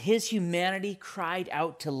us, his humanity cried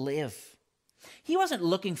out to live. He wasn't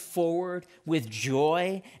looking forward with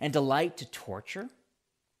joy and delight to torture.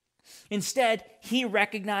 Instead, he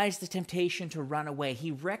recognized the temptation to run away.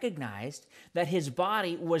 He recognized that his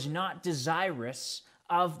body was not desirous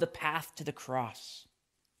of the path to the cross.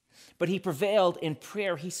 But he prevailed in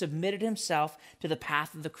prayer. He submitted himself to the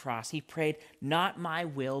path of the cross. He prayed, "Not my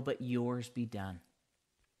will, but yours be done."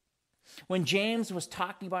 When James was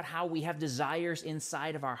talking about how we have desires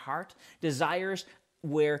inside of our heart, desires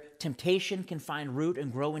where temptation can find root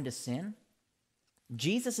and grow into sin,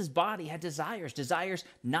 Jesus' body had desires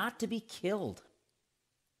not to be killed.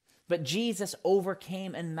 But Jesus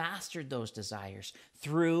overcame and mastered those desires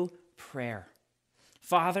through prayer.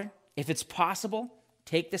 "Father, if it's possible,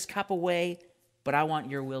 take this cup away, but I want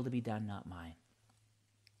your will to be done, not mine."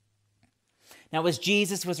 Now, as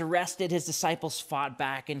Jesus was arrested, his disciples fought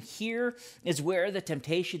back, and here is where the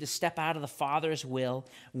temptation to step out of the Father's will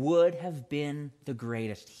would have been the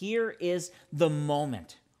greatest. Here is the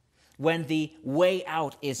moment when the way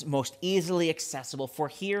out is most easily accessible, for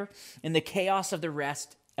here, in the chaos of the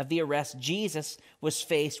arrest, Jesus was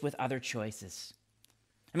faced with other choices.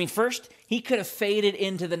 First, he could have faded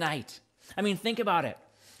into the night. Think about it.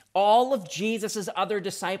 All of Jesus' other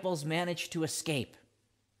disciples managed to escape.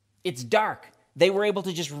 It's dark. They were able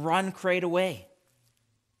to just run straight away.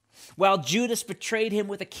 While Judas betrayed him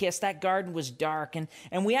with a kiss, that garden was dark. And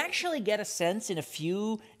we actually get a sense in a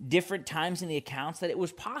few different times in the accounts that it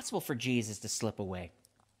was possible for Jesus to slip away.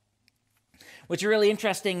 What's really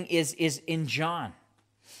interesting is in John.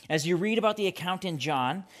 As you read about the account in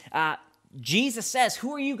John, Jesus says,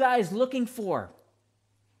 "Who are you guys looking for?"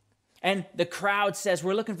 And the crowd says,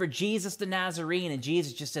 "We're looking for Jesus the Nazarene." And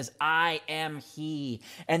Jesus just says, "I am he."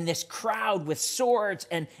 And this crowd with swords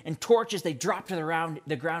and torches, they drop to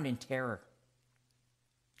the ground in terror.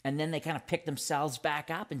 And then they kind of pick themselves back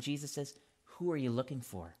up. And Jesus says, "Who are you looking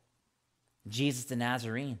for?" "Jesus the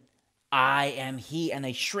Nazarene." "I am he." And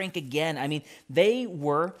they shrink again. They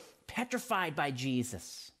were petrified by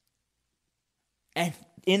Jesus. And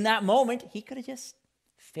in that moment, he could have just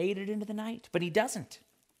faded into the night, but he doesn't.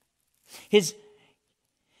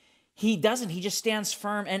 He doesn't. He just stands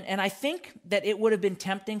firm. And I think that it would have been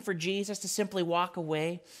tempting for Jesus to simply walk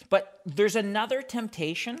away. But there's another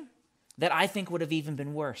temptation that I think would have even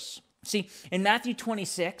been worse. See, in Matthew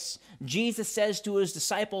 26, Jesus says to his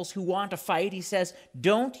disciples who want to fight, he says,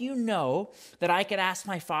 "Don't you know that I could ask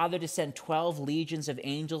my Father to send 12 legions of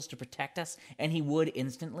angels to protect us, and he would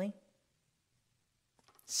instantly?"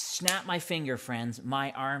 Snap my finger, friends.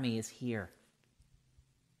 My army is here.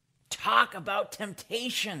 Talk about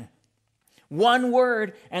temptation. One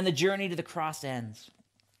word and the journey to the cross ends.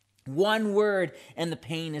 One word and the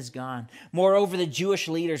pain is gone. Moreover, the Jewish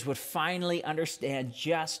leaders would finally understand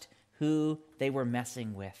just who they were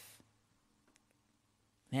messing with.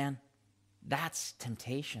 Man, that's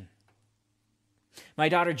temptation. My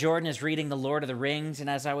daughter Jordan is reading The Lord of the Rings, and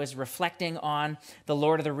as I was reflecting on the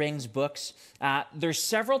Lord of the Rings books, there's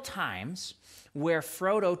several times where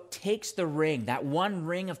Frodo takes the ring, that one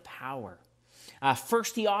ring of power.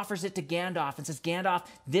 First, he offers it to Gandalf and says, "Gandalf,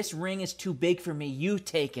 this ring is too big for me. You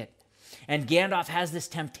take it." And Gandalf has this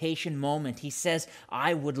temptation moment. He says,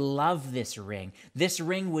 "I would love this ring. This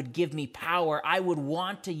ring would give me power. I would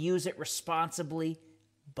want to use it responsibly,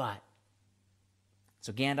 but..."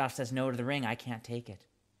 So Gandalf says no to the ring. "I can't take it."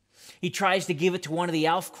 He tries to give it to one of the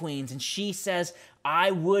elf queens, and she says,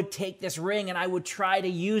 "I would take this ring and I would try to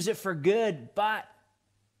use it for good, but..."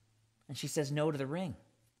 And she says no to the ring.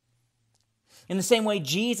 In the same way,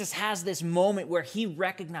 Jesus has this moment where he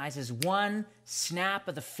recognizes one snap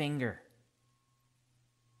of the finger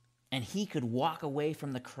and he could walk away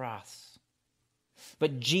from the cross.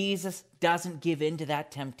 But Jesus doesn't give in to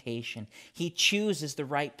that temptation. He chooses the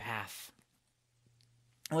right path.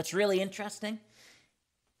 And what's really interesting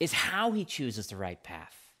is how he chooses the right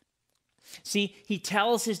path. See, he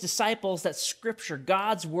tells his disciples that Scripture,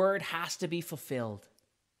 God's word, has to be fulfilled.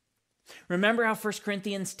 Remember how 1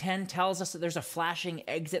 Corinthians 10 tells us that there's a flashing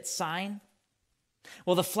exit sign?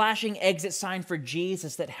 Well, the flashing exit sign for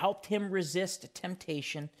Jesus that helped him resist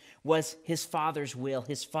temptation was his Father's will,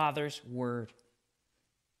 his Father's word.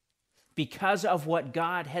 Because of what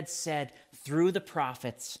God had said through the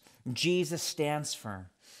prophets, Jesus stands firm.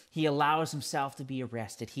 He allows himself to be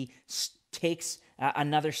arrested. He takes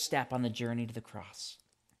another step on the journey to the cross.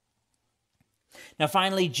 Now,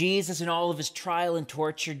 finally, Jesus, in all of his trial and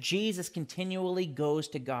torture, Jesus continually goes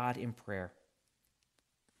to God in prayer.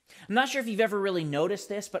 I'm not sure if you've ever really noticed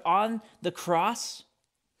this, but on the cross,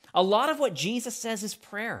 a lot of what Jesus says is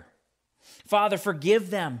prayer. Father, forgive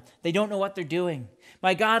them. They don't know what they're doing.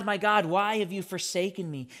 My God, why have you forsaken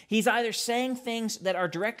me? He's either saying things that are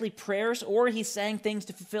directly prayers, or he's saying things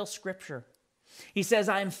to fulfill Scripture. He says,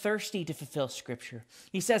 I am thirsty, to fulfill Scripture.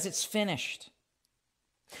 He says it's finished.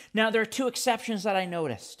 Now, there are two exceptions that I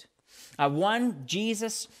noticed. One,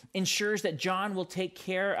 Jesus ensures that John will take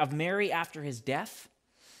care of Mary after his death.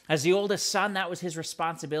 As the oldest son, that was his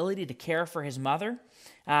responsibility, to care for his mother.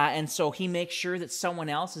 And so he makes sure that someone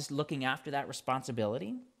else is looking after that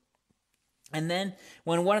responsibility. And then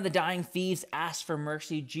when one of the dying thieves asks for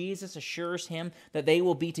mercy, Jesus assures him that they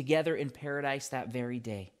will be together in paradise that very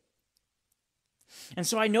day. And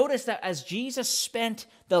so I noticed that as Jesus spent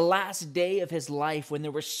the last day of his life, when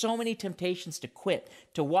there were so many temptations to quit,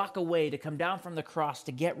 to walk away, to come down from the cross,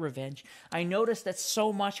 to get revenge, I noticed that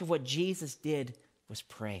so much of what Jesus did was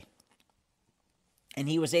pray. And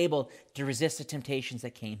he was able to resist the temptations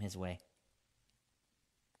that came his way.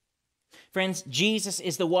 Friends, Jesus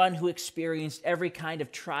is the one who experienced every kind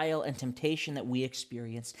of trial and temptation that we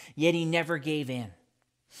experience, yet he never gave in.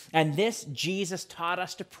 And this Jesus taught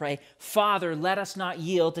us to pray, Father, let us not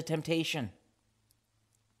yield to temptation.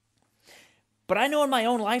 But I know in my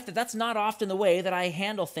own life that that's not often the way that I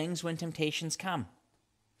handle things when temptations come.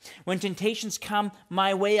 When temptations come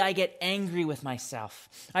my way, I get angry with myself.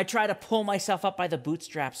 I try to pull myself up by the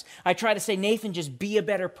bootstraps. I try to say, Nathan, just be a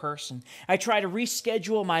better person. I try to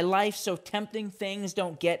reschedule my life so tempting things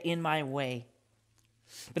don't get in my way.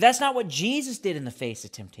 But that's not what Jesus did in the face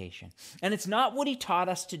of temptation. And it's not what he taught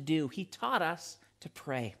us to do. He taught us to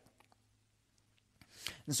pray.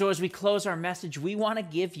 And so as we close our message, we want to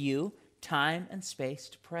give you time and space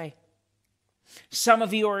to pray. Some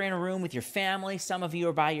of you are in a room with your family, some of you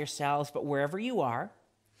are by yourselves, but wherever you are,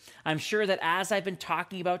 I'm sure that as I've been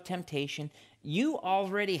talking about temptation, you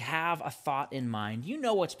already have a thought in mind. You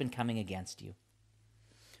know what's been coming against you.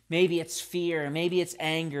 Maybe it's fear, maybe it's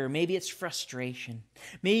anger, maybe it's frustration.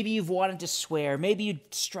 Maybe you've wanted to swear, maybe you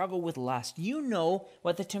struggle with lust. You know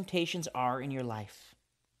what the temptations are in your life.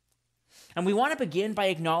 And we want to begin by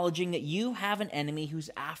acknowledging that you have an enemy who's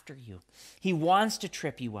after you. He wants to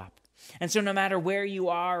trip you up. And so no matter where you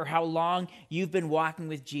are or how long you've been walking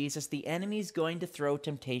with Jesus, the enemy's going to throw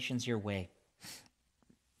temptations your way.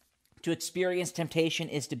 To experience temptation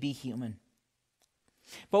is to be human.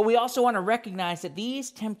 But we also want to recognize that these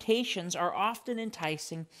temptations are often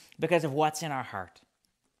enticing because of what's in our heart.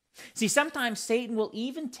 See, sometimes Satan will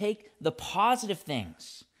even take the positive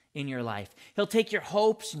things in your life. He'll take your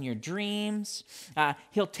hopes and your dreams.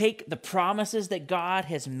 He'll take the promises that God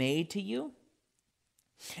has made to you.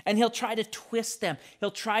 And he'll try to twist them.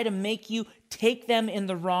 He'll try to make you take them in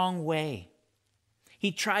the wrong way.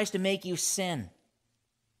 He tries to make you sin.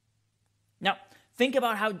 Now, think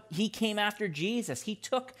about how he came after Jesus. He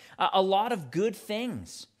took a lot of good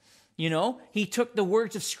things. You know, he took the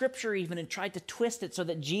words of Scripture even and tried to twist it so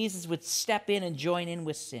that Jesus would step in and join in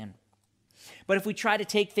with sin. But if we try to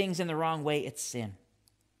take things in the wrong way, it's sin.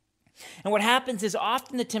 And what happens is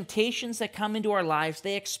often the temptations that come into our lives,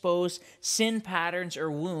 they expose sin patterns or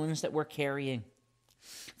wounds that we're carrying.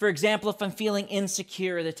 For example, if I'm feeling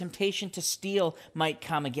insecure, the temptation to steal might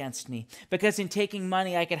come against me, because in taking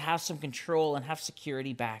money, I could have some control and have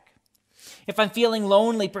security back. If I'm feeling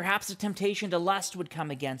lonely, perhaps the temptation to lust would come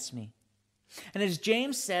against me. And as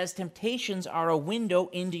James says, temptations are a window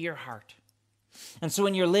into your heart. And so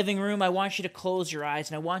in your living room, I want you to close your eyes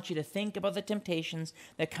and I want you to think about the temptations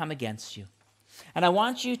that come against you. And I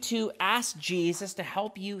want you to ask Jesus to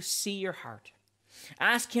help you see your heart.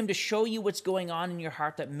 Ask him to show you what's going on in your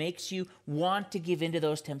heart that makes you want to give into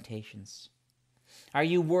those temptations. Are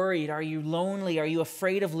you worried? Are you lonely? Are you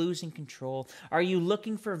afraid of losing control? Are you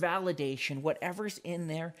looking for validation? Whatever's in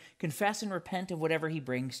there, confess and repent of whatever he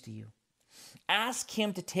brings to you. Ask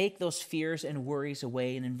him to take those fears and worries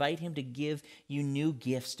away and invite him to give you new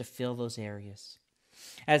gifts to fill those areas.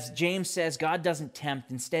 As James says, God doesn't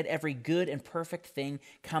tempt. Instead, every good and perfect thing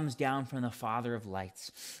comes down from the Father of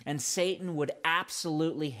lights. And Satan would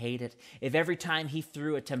absolutely hate it if every time he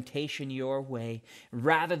threw a temptation your way,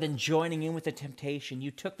 rather than joining in with the temptation,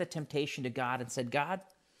 you took the temptation to God and said, God,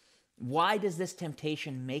 why does this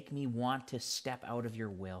temptation make me want to step out of your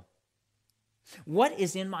will? What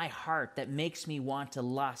is in my heart that makes me want to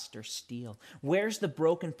lust or steal? Where's the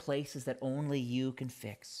broken places that only you can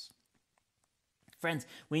fix? Friends,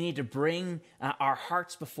 we need to bring our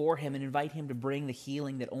hearts before him and invite him to bring the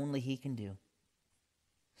healing that only he can do.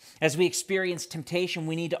 As we experience temptation,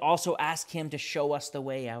 we need to also ask him to show us the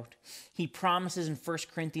way out. He promises in 1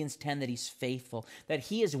 Corinthians 10 that he's faithful, that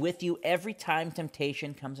he is with you every time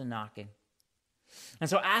temptation comes a-knocking. And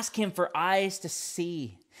so ask him for eyes to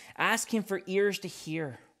see. Ask him for ears to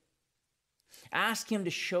hear. Ask him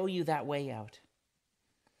to show you that way out.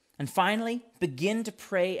 And finally, begin to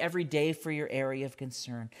pray every day for your area of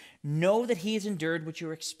concern. Know that he has endured what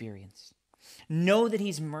you experience. Know that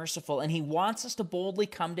he's merciful, and he wants us to boldly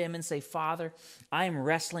come to him and say, Father, I am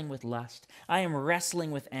wrestling with lust. I am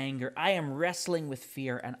wrestling with anger. I am wrestling with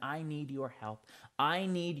fear, and I need your help. I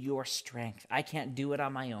need your strength. I can't do it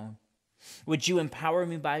on my own. Would you empower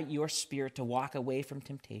me by your Spirit to walk away from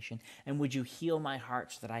temptation, and would you heal my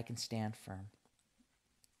heart so that I can stand firm?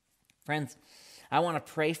 Friends, I want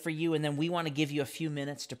to pray for you, and then we want to give you a few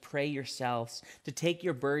minutes to pray yourselves, to take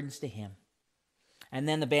your burdens to him. And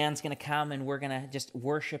then the band's going to come, and we're going to just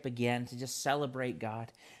worship again, to just celebrate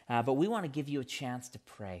God. But we want to give you a chance to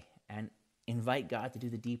pray and invite God to do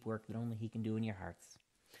the deep work that only he can do in your hearts.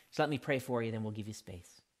 So let me pray for you, then we'll give you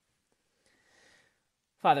space.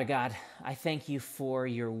 Father God, I thank you for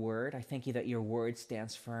your word. I thank you that your word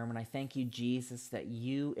stands firm. And I thank you, Jesus, that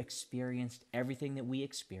you experienced everything that we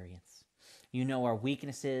experience. You know our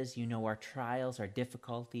weaknesses. You know our trials, our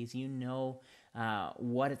difficulties. You know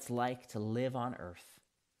what it's like to live on earth.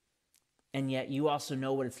 And yet you also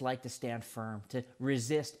know what it's like to stand firm, to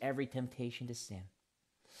resist every temptation to sin.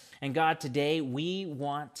 And God, today we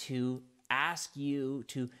want to ask you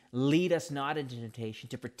to lead us not into temptation,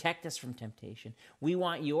 to protect us from temptation. We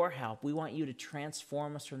want your help. We want you to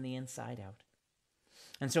transform us from the inside out.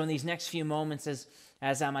 And so in these next few moments,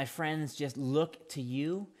 as my friends just look to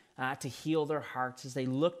you to heal their hearts, as they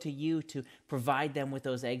look to you to provide them with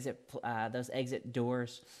those exit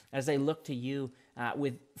doors, as they look to you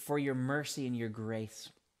for your mercy and your grace,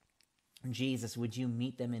 Jesus, would you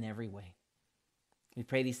meet them in every way? We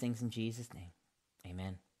pray these things in Jesus' name.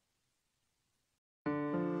 Amen.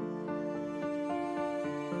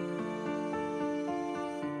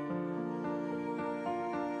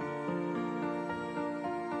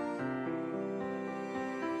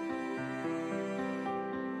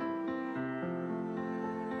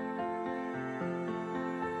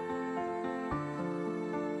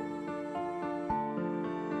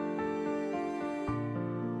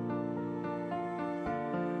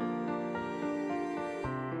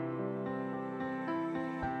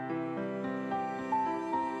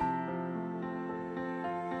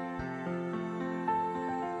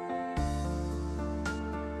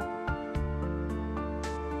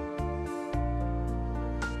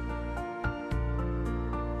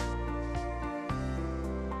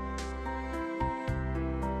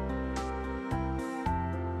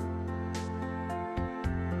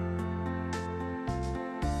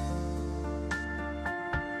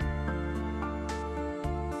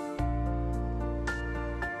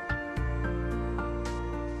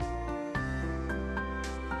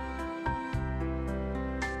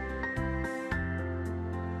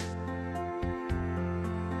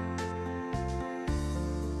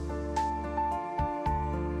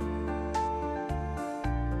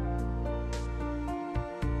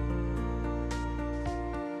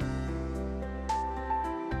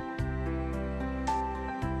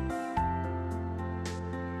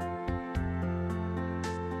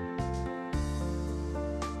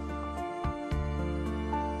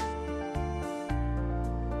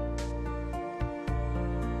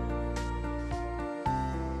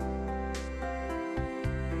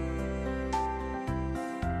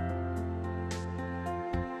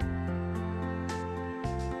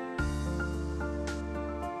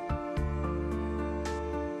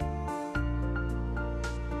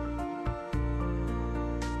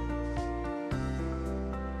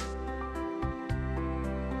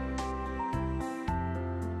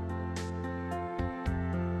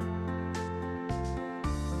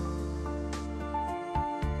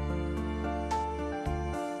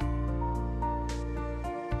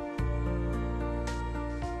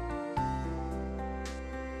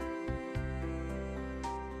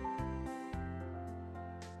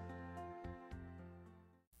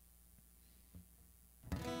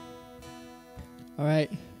 All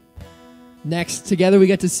right. Next, together we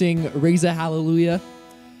get to sing Raise a Hallelujah.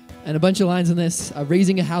 And a bunch of lines in this.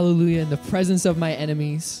 Raising a hallelujah in the presence of my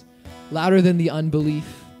enemies. Louder than the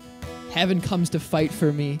unbelief. Heaven comes to fight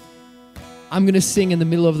for me. I'm going to sing in the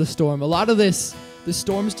middle of the storm. A lot of this, the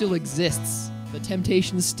storm still exists. The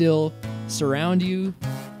temptations still surround you,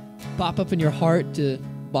 pop up in your heart to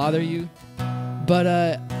bother you. But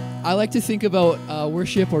I like to think about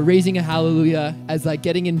worship or raising a hallelujah as like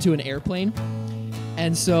getting into an airplane.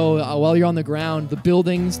 And so while you're on the ground, the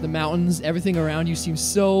buildings, the mountains, everything around you seems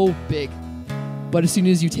so big. But as soon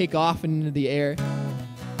as you take off and into the air,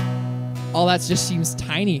 all that just seems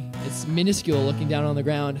tiny. It's minuscule looking down on the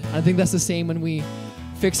ground. I think that's the same when we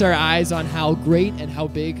fix our eyes on how great and how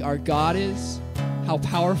big our God is, how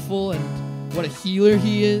powerful and what a healer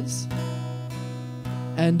he is.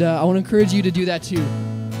 And I want to encourage you to do that too.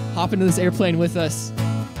 Hop into this airplane with us.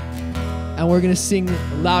 And we're going to sing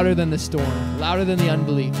louder than the storm, louder than the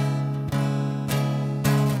unbelief.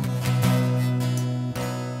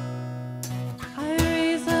 I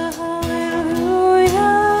raise a hallelujah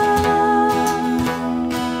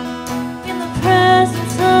in the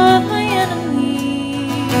presence of my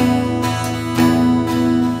enemies.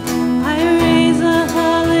 I raise a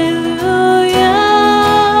hallelujah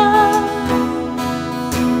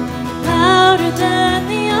louder than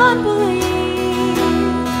the unbelief.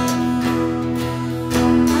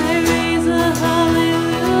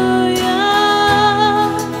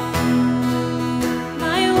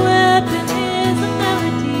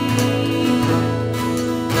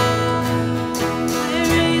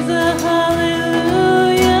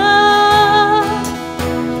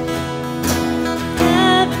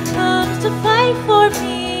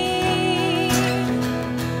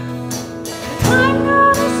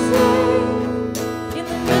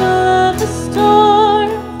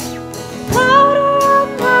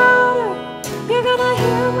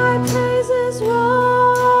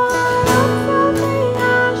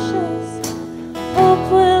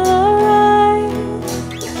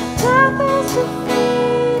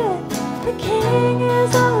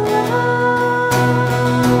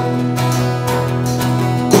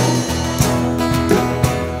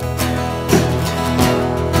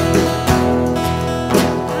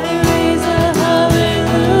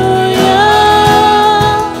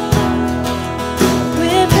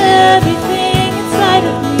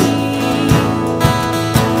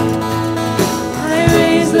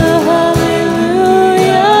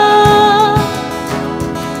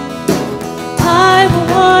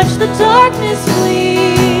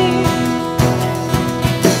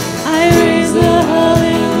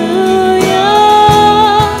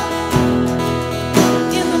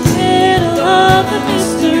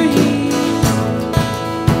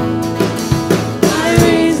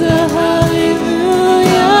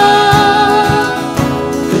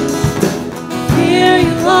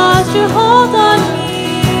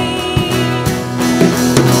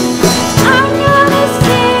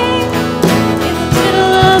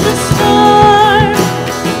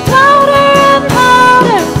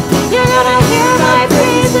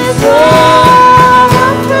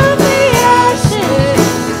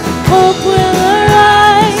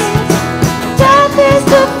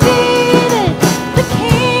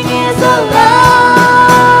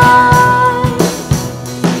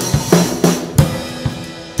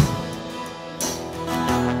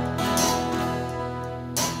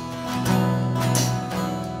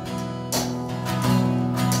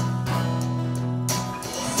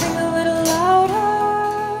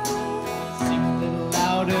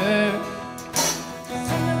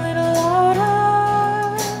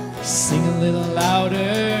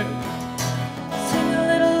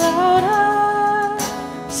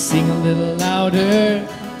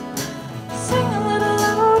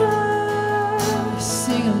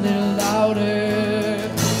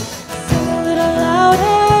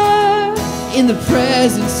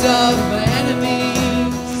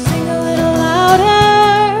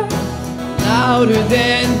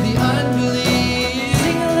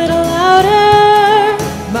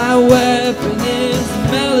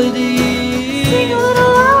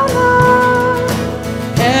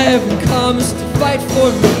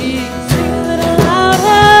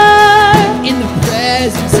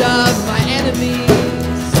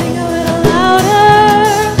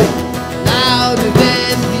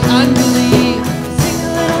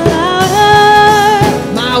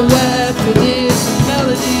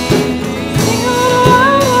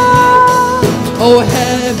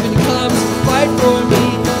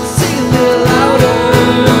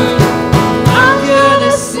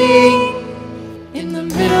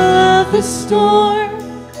 Storm,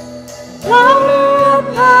 louder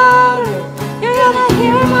and louder, you're gonna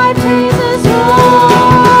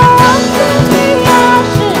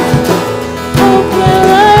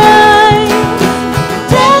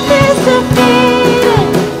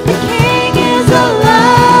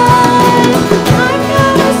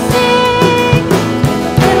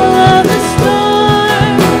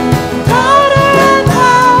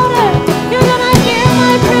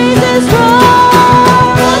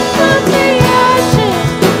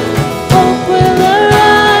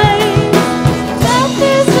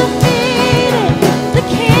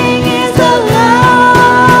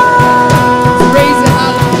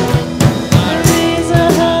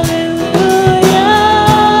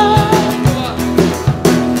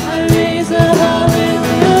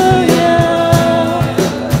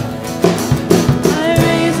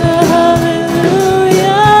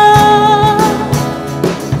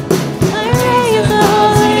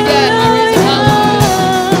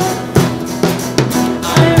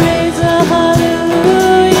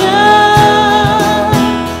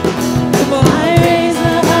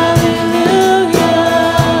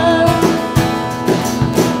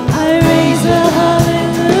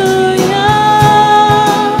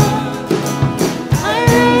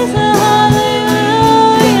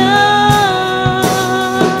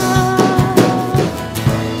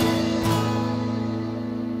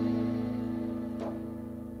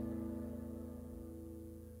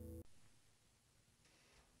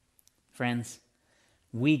Friends,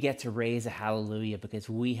 we get to raise a hallelujah because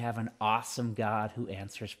we have an awesome God who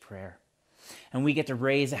answers prayer. And we get to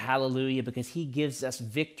raise a hallelujah because he gives us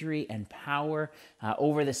victory and power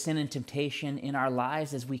over the sin and temptation in our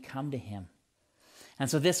lives as we come to him. And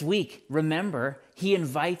so this week, remember, he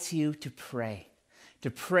invites you to pray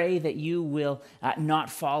that you will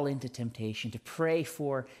not fall into temptation, to pray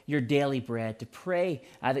for your daily bread, to pray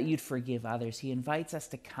that you'd forgive others. He invites us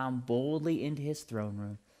to come boldly into his throne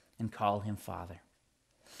room and call him Father.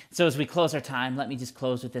 So as we close our time, let me just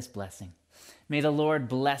close with this blessing. May the Lord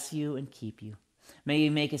bless you and keep you. May he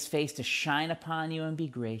make his face to shine upon you and be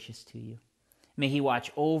gracious to you. May he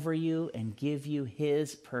watch over you and give you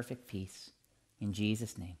his perfect peace. In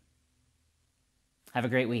Jesus' name. Have a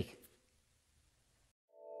great week.